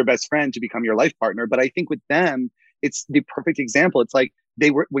your best friend to become your life partner. But I think with them, it's the perfect example. It's like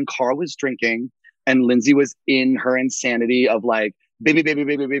when Carl was drinking and Lindsay was in her insanity of like, baby, I need a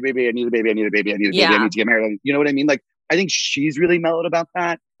baby, I need a baby, I need a baby, I need to get married. You know what I mean? Like, I think she's really mellowed about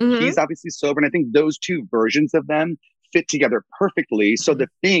that. Mm-hmm. He's obviously sober. And I think those two versions of them fit together perfectly. So the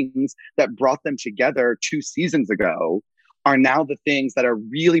things that brought them together 2 seasons ago are now the things that are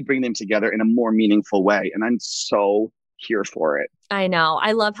really bringing them together in a more meaningful way. And I'm so here for it. I know.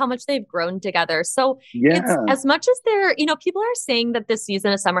 I love how much they've grown together. So it's, as much as they're, people are saying that this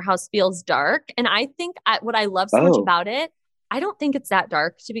season of Summer House feels dark. And I think what I love so much about it, I don't think it's that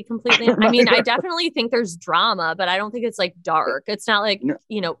dark, to be completely honest. I mean, I definitely think there's drama, but I don't think it's like dark. It's not like,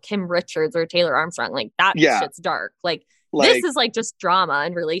 Kim Richards or Taylor Armstrong. Like that shit's dark. Like this is like just drama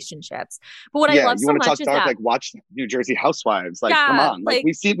and relationships. But what I love so much is that, like, watch New Jersey Housewives. Like, come on. Like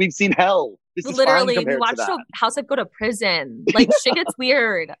we've seen hell. This is literally, we watched a housewife go to prison. Like shit gets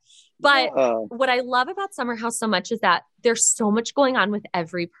weird. But what I love about Summer House so much is that there's so much going on with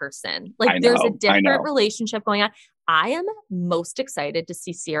every person. Like there's a different relationship going on. I am most excited to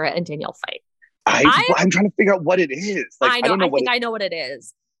see Ciara and Danielle fight. I'm trying to figure out what it is. Like, I think I know what it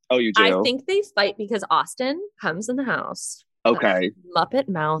is. Oh, you do? I think they fight because Austin comes in the house. Okay. Muppet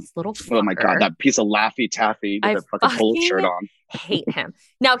mouth, little fucker. Oh my God, that piece of Laffy Taffy with a fucking polo shirt on. Hate him.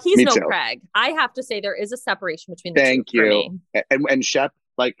 Now, he's no Craig. I have to say there is a separation between the two. Thank you. And Shep,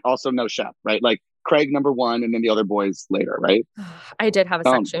 like, also no Shep, right? Like Craig #1 and then the other boys later, right? I did have a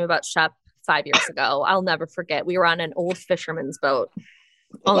section about Shep 5 years ago. I'll never forget. We were on an old fisherman's boat.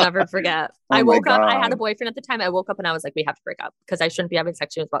 I'll never forget. I woke up. I had a boyfriend at the time. I woke up and I was like, we have to break up because I shouldn't be having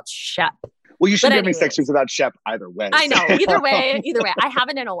sections about Shep. Well, you shouldn't be having sections about Shep either way. I know. Either way. I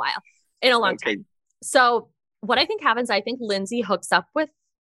haven't in a long time. So what I think happens, I think Lindsay hooks up with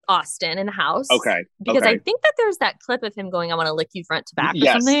Austin in the house. Okay. Because I think that there's that clip of him going, I want to lick you front to back or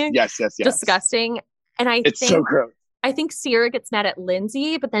something. Yes. Disgusting. And it's so gross. I think Ciara gets mad at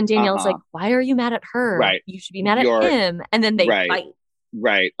Lindsay, but then Danielle's like, why are you mad at her? Right. You should be mad at him. And then they fight.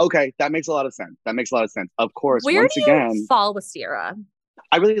 Right. Okay. That makes a lot of sense. Of course. Where do you fall with Ciara?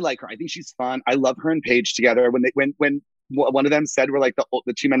 I really like her. I think she's fun. I love her and Paige together. When one of them said we're like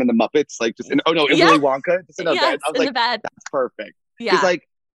the two men in the Muppets, like just in Willy Wonka, just in a bed. I was like, that's perfect. Yeah. Because like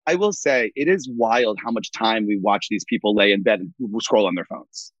I will say, it is wild how much time we watch these people lay in bed and scroll on their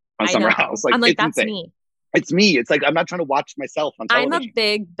phones on Summer House. Like, I'm like, that's insane. me. It's me. It's like I'm not trying to watch myself on television. I'm a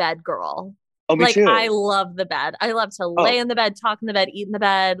big bed girl. Oh, me too. I love the bed. I love to lay in the bed, talk in the bed, eat in the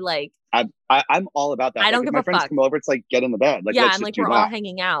bed. Like I'm all about that. I don't give a fuck. My friends come over, it's like get in the bed. Like, I'm like we're all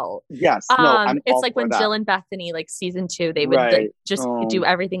hanging out. Yes. It's like when Jill and Bethany, like season 2, they would just do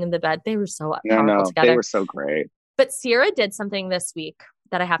everything in the bed. They were so powerful together. They were so great. But Ciara did something this week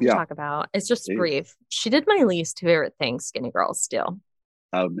that I have to talk about. It's just brief. She did my least favorite thing, Skinny Girl, still.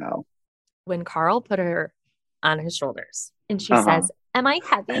 Oh no. When Carl put her on his shoulders and she says, Am I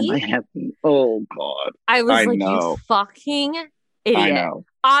heavy? Oh God. I was you fucking idiot. I know.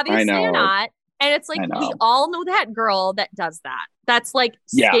 Obviously you're not. And it's like, we all know that girl that does that. That's like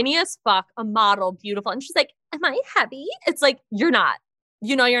skinny as fuck, a model, beautiful. And she's like, am I heavy? It's like, you're not.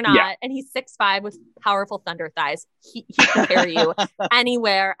 You know you're not. Yeah. And he's 6'5" with powerful thunder thighs. He can carry you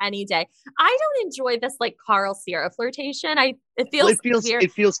anywhere, any day. I don't enjoy this like Carl Ciara flirtation. It feels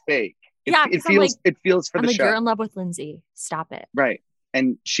fake. It feels for the show. You're in love with Lindsay. Stop it. Right.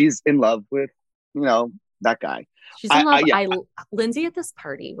 And she's in love with, that guy. She's in love. Lindsay at this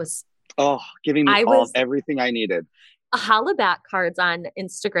party was giving me everything I needed. Holla Back Cards on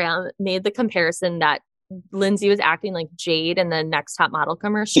Instagram made the comparison that Lindsay was acting like Jade in the Next Top Model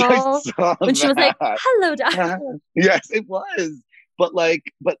commercial when she was like, hello, darling. Yes, it was. But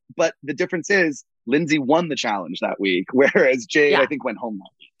the difference is Lindsay won the challenge that week, whereas Jade, I think, went home that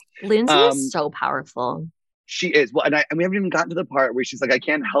week. Lindsay is so powerful. She is. Well, and we haven't even gotten to the part where she's like, I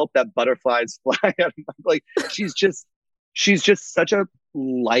can't help that butterflies fly. Like, she's just such a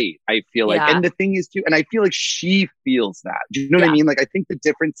light, I feel like. And the thing is too, and I feel like she feels that. Do you know what I mean? Like, I think the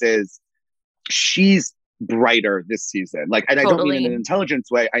difference is she's brighter this season. Like, and I don't mean in an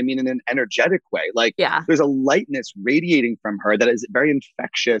intelligence way. I mean in an energetic way. Like, there's a lightness radiating from her that is very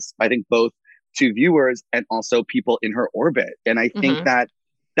infectious. I think both to viewers and also people in her orbit. And I think that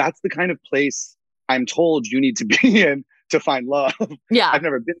that's the kind of place I'm told you need to be in to find love. Yeah. I've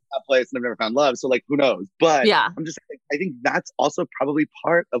never been to that place and I've never found love. So like, who knows? But yeah. I'm just, I think that's also probably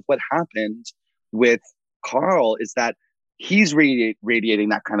part of what happened with Carl, is that he's radiating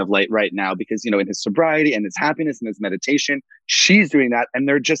that kind of light right now because, you know, in his sobriety and his happiness and his meditation, she's doing that. And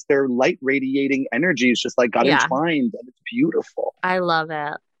their light radiating energies just like got entwined, and it's beautiful. I love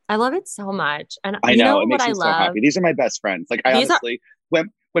it. I love it so much. And I know it makes me so happy. These are my best friends. Like I honestly,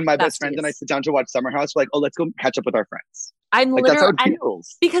 when my best friends and I sit down to watch Summer House, we're like, oh, let's go catch up with our friends. I'm like, literally, that's how it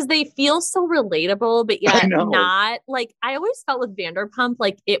feels. Because they feel so relatable, but yet not. Like, I always felt with Vanderpump,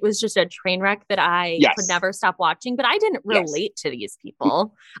 like it was just a train wreck that I could never stop watching, but I didn't relate to these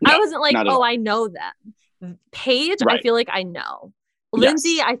people. No, I wasn't like, oh, I know them. Paige, I feel like I know.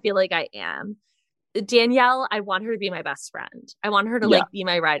 Lindsay, I feel like I am. Danielle, I want her to be my best friend. I want her to like be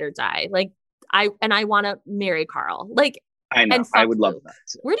my ride or die. Like, I want to marry Carl. Like, I know. I would love that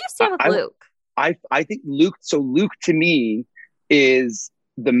too. Where do you stand with Luke? I think Luke to me is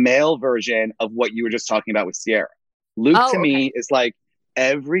the male version of what you were just talking about with Sierra. Luke to me is like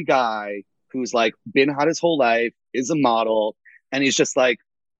every guy who's like been hot his whole life, is a model, and he's just like,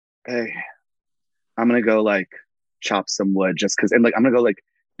 hey, I'm going to go like chop some wood just because, and like, I'm going to go like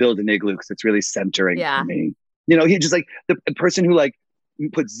build an igloo because it's really centering for me. You know, he just like the person who like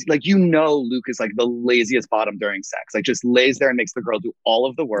puts, like, you know, Luke is like the laziest bottom during sex, like just lays there and makes the girl do all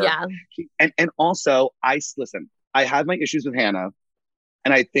of the work. Yeah. And also I had my issues with Hannah,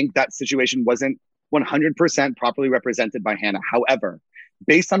 and I think that situation wasn't 100% properly represented by Hannah. However,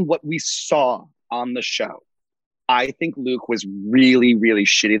 based on what we saw on the show, I think Luke was really, really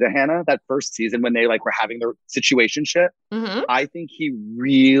shitty to Hannah that first season when they like were having their situationship. I think he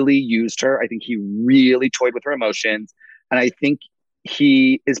really used her. I think he really toyed with her emotions. And I think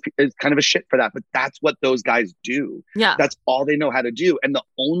he is kind of a shit for that, but that's what those guys do. Yeah. That's all they know how to do. And the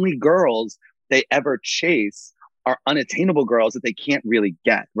only girls they ever chase are unattainable girls that they can't really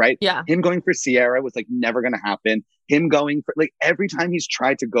get, right? Yeah. Him going for Sierra was like never going to happen. Him going for, like, every time he's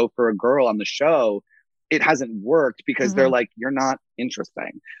tried to go for a girl on the show, it hasn't worked because they're like, you're not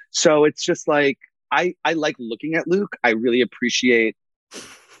interesting. So it's just like, I like looking at Luke. I really appreciate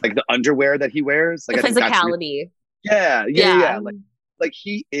like the underwear that he wears. Like the physicality. Yeah. Like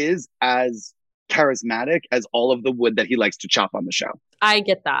he is as charismatic as all of the wood that he likes to chop on the show. I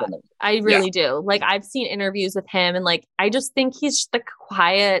get that. I really do. Like, I've seen interviews with him, and like, I just think he's just the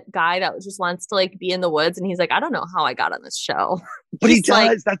quiet guy that just wants to like be in the woods. And he's like, I don't know how I got on this show. But he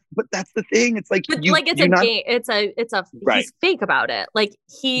does. Like, that's the thing. It's like, it's a game. It's a he's fake about it. Like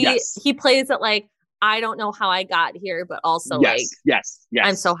he plays it like, I don't know how I got here, but also yes.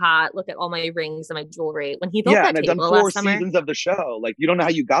 I'm so hot. Look at all my rings and my jewelry. When he built that and table I've done 4 last summer, seasons of the show. Like, you don't know how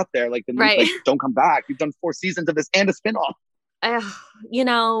you got there. Like, like, don't come back. You've done 4 seasons of this and a spinoff. You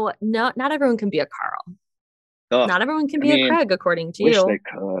know, not everyone can be a Carl. Not everyone can be a Craig, according to you. They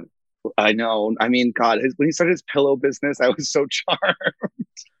could. I know. I mean, God, when he started his pillow business, I was so charmed.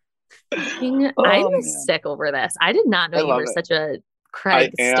 I'm sick over this. I did not know you were such a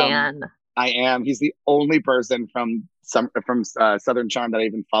Craig stan. I am. He's the only person from Southern Charm that I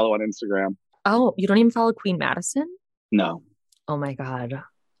even follow on Instagram. Oh, you don't even follow Queen Madison? No. Oh my God.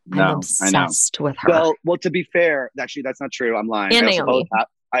 No, I'm obsessed with her. Well, to be fair, actually, that's not true. I'm lying. And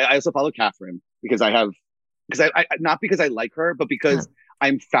I also follow Catherine because I not because I like her, but because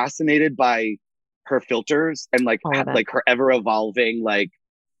I'm fascinated by her filters and like her ever evolving like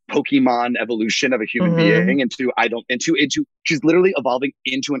Pokemon evolution of a human being into she's literally evolving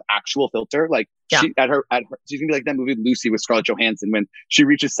into an actual filter. Like she's gonna be like that movie Lucy with Scarlett Johansson. When she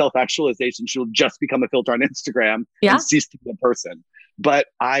reaches self-actualization, she'll just become a filter on Instagram and cease to be a person. But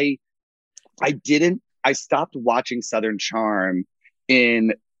I stopped watching Southern Charm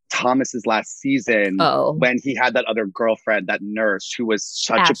in Thomas's last season when he had that other girlfriend, that nurse who was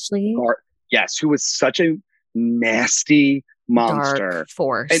such Ashley? who was such a nasty monster. Dark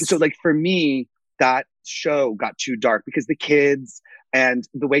force. And so like for me, that show got too dark because the kids and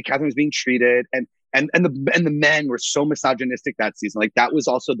the way Catherine was being treated and the men were so misogynistic that season. Like that was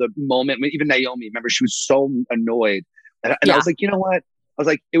also the moment when even Naomi, remember, she was so annoyed. And I was like, you know what? I was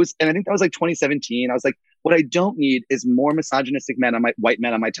like, and I think that was like 2017. I was like, what I don't need is more misogynistic white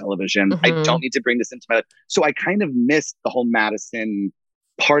men on my television. I don't need to bring this into my life. So I kind of missed the whole Madison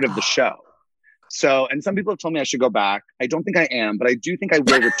part of the show. So, and some people have told me I should go back. I don't think I am, but I do think I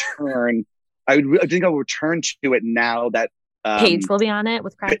will return. I think I will return to it now that Paige will be on it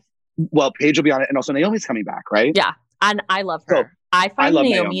with Craig. Well, Paige will be on it, and also Naomi's coming back, right? Yeah, and I love her. So, I find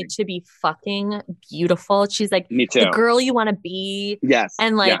Naomi to be fucking beautiful. She's like me too. The girl you want to be. Yes,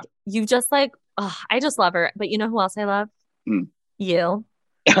 and like you just like Oh, I just love her. But you know who else I love? You.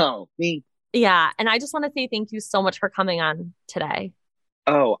 Oh, me. Yeah. And I just want to say thank you so much for coming on today.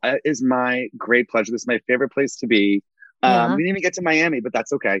 Oh, it is my great pleasure. This is my favorite place to be. We didn't even get to Miami, but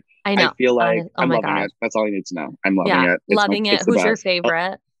that's okay. I know. I feel like I'm loving it. That's all you need to know. I'm loving it. Loving it. Who's your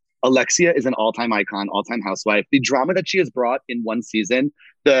favorite? Alexia is an all-time icon, all-time housewife. The drama that she has brought in one season,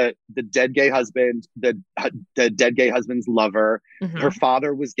 the dead gay husband, the dead gay husband's lover, her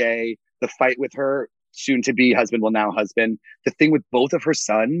father was gay, the fight with her soon-to-be husband, well, now husband, the thing with both of her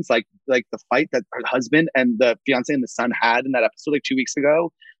sons, like the fight that her husband and the fiance and the son had in that episode like 2 weeks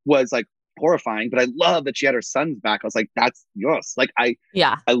ago was like horrifying. But I love that she had her sons back. I was like, that's yours. Like I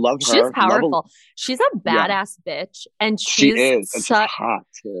love her. She's powerful. She's a badass bitch, and she is. And she's hot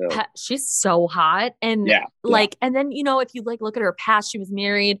too. She's so hot, and and then if you like look at her past, she was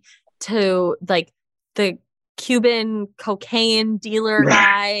married to like the Cuban cocaine dealer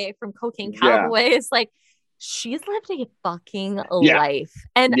guy from Cocaine Cowboys. Like she's lived a fucking life,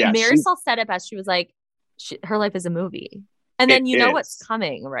 and Marisol said it best. She was like, her life is a movie, and then know what's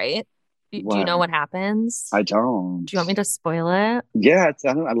coming, right? Do you know what happens? I don't. Do you want me to spoil it? Yeah,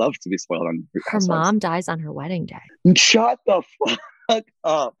 I love to be spoiled on her mom dies on her wedding day. Shut the fuck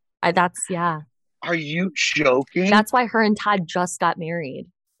up. Are you joking? That's why her and Todd just got married.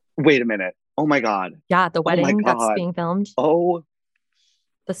 Wait a minute. Oh my God. Yeah, the wedding that's being filmed. Oh.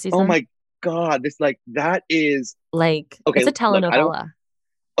 The season. Oh my God. That is like it's a telenovela.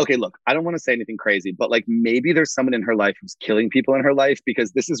 Look, I don't want to say anything crazy, but like maybe there's someone in her life who's killing people in her life,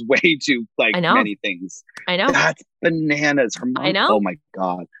 because this is way too like many things. I know. That's bananas. Her mom. I know. Oh my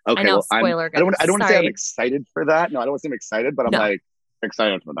God. Okay. I know. Well, spoiler. I don't want to say I'm excited for that. No, I don't want to say I'm excited, but I'm like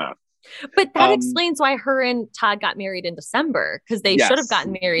excited for that. But that explains why her and Todd got married in December, because they should have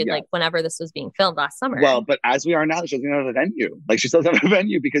gotten married like whenever this was being filmed last summer. Well, but as we are now, she doesn't have a venue. Like she still doesn't have a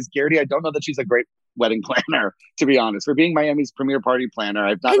venue because Garrity, I don't know that she's a great wedding planner, to be honest. For being Miami's premier party planner,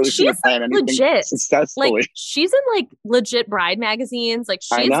 I've not really seen her plan anything successfully. Like she's in like legit bride magazines. Like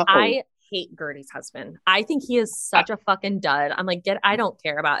I hate Gertie's husband. I think he is such a fucking dud. I'm like, I don't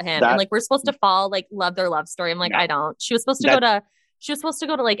care about him. And like we're supposed to love their love story. I'm like, I don't. She was supposed to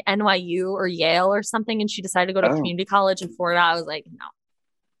go to like NYU or Yale or something, and she decided to go to community college in Florida. I was like,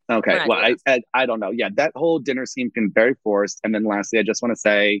 no. Okay, well, I don't know. Yeah, that whole dinner scene seemed very forced. And then lastly, I just want to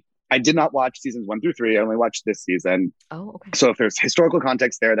say, I did not watch seasons 1 through 3. I only watched this season. Oh, okay. So if there's historical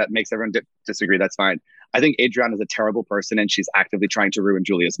context there that makes everyone disagree, that's fine. I think Adriana is a terrible person, and she's actively trying to ruin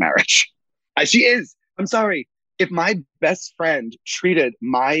Julia's marriage. She is. I'm sorry. If my best friend treated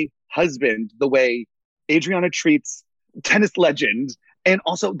my husband the way Adriana treats tennis legend, and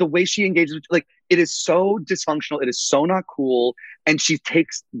also the way she engages with, like, it is so dysfunctional, it is so not cool, and she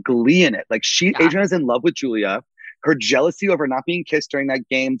takes glee in it. Like Adriana's in love with Julia. Her jealousy over not being kissed during that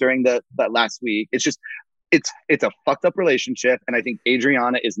game during that last week, it's a fucked up relationship. And I think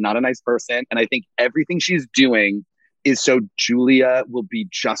Adriana is not a nice person, and I think everything she's doing is so Julia will be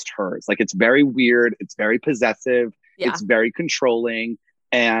just hers. Like, it's very weird, it's very possessive, it's very controlling,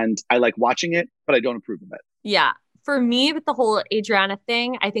 and I like watching it, but I don't approve of it. Yeah. For me, with the whole Adriana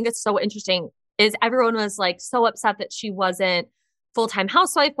thing, I think it's so interesting is everyone was like so upset that she wasn't full-time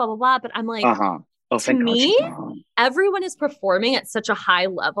housewife, blah, blah, blah. But I'm like, to me, everyone is performing at such a high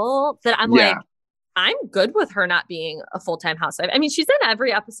level that I'm like, I'm good with her not being a full-time housewife. I mean, she's in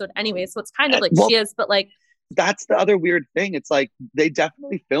every episode anyway, so it's kind of like she is, but like. That's the other weird thing. It's like they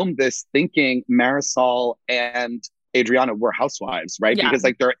definitely filmed this thinking Marisol and Adriana were housewives, right? Yeah. Because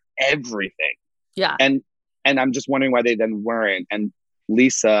like they're everything. Yeah. And I'm just wondering why they then weren't. And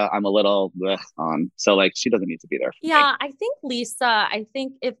Lisa, I'm a little on. So like, she doesn't need to be there. Yeah, I think Lisa,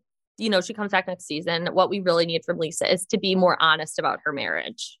 if, she comes back next season, what we really need from Lisa is to be more honest about her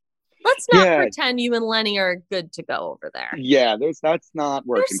marriage. Let's not pretend you and Lenny are good to go over there. Yeah, that's not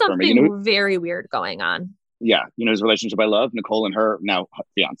working for me. There's something very weird going on. Yeah. His relationship I love, Nicole and her now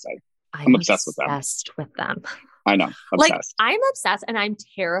fiance. I'm obsessed with them. Obsessed with them. I know. Obsessed. Like, I'm obsessed, and I'm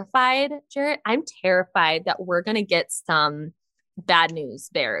terrified, Jarrett. I'm terrified that we're going to get some bad news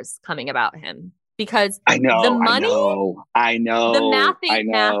bears coming about him, because I know the money, I know the math ain't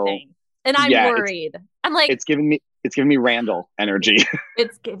mathing, and I'm worried. I'm like, it's giving me Randall energy.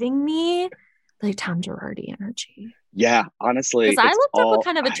 It's giving me like Tom Girardi energy. Yeah, honestly. Because I looked up what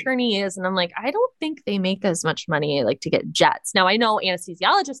kind of attorney he is, and I'm like, I don't think they make as much money like to get jets. Now, I know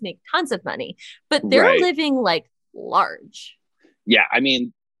anesthesiologists make tons of money, but they're living like large. Yeah, I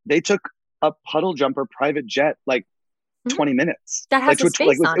mean, they took a puddle jumper private jet like 20 minutes. That has a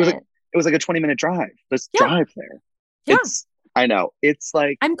space on it. It was like a 20-minute drive. Let's drive there. Yeah. I know. It's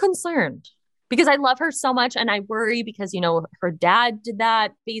like, I'm concerned. because I love her so much. And I worry because, you know, her dad did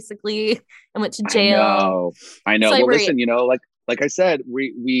that basically and went to jail. I know. So well, listen, you know, like I said,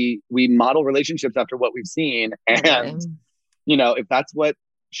 we model relationships after what we've seen. And, you know, if that's what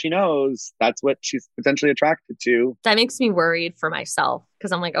she knows, that's what she's potentially attracted to. That makes me worried for myself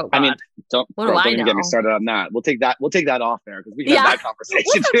because I'm like, oh God, I mean, don't even get me started on that. We'll take that off there because we can have that conversation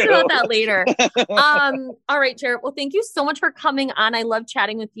we'll talk about that later. All right, Jarrett. Well, thank you so much for coming on. I love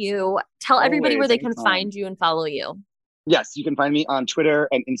chatting with you. Tell everybody where they can find you and follow you. Yes, you can find me on Twitter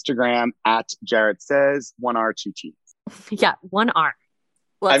and Instagram at Jarrett Says, 1 R 2 T. Yeah, 1 R.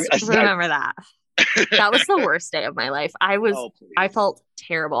 Let's remember that. That was the worst day of my life. I felt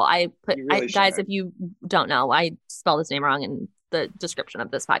terrible. Guys, if you don't know, I spelled his name wrong in the description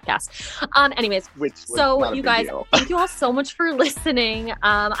of this podcast. Anyways, so you guys, thank you all so much for listening.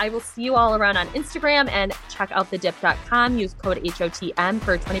 I will see you all around on Instagram and check out thedip.com. Use code HOTM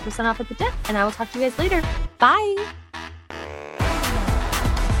for 20% off at the Dip. And I will talk to you guys later. Bye.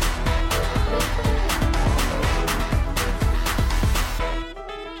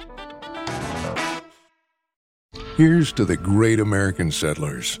 Here's to the great American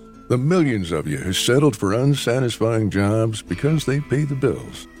settlers, the millions of you who settled for unsatisfying jobs because they pay the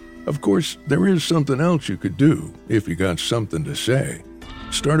bills. Of course, there is something else you could do if you got something to say.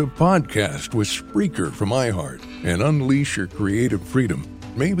 Start a podcast with Spreaker from iHeart and unleash your creative freedom.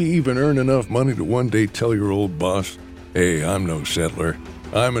 Maybe even earn enough money to one day tell your old boss, hey, I'm no settler,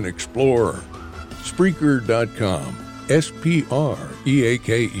 I'm an explorer. Spreaker.com, Spreaker.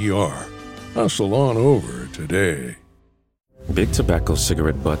 Hustle on over today. Big Tobacco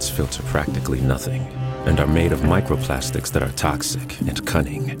cigarette butts filter practically nothing and are made of microplastics that are toxic and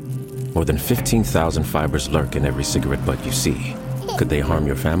cunning. More than 15,000 fibers lurk in every cigarette butt you see. Could they harm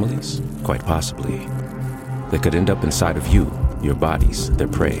your families? Quite possibly. They could end up inside of you, your bodies, their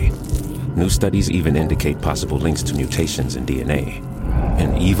prey. New studies even indicate possible links to mutations in DNA.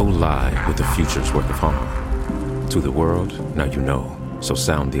 An evil lie with the future's worth of harm. To the world, now you know, so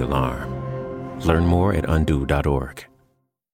sound the alarm. Learn more at undo.org.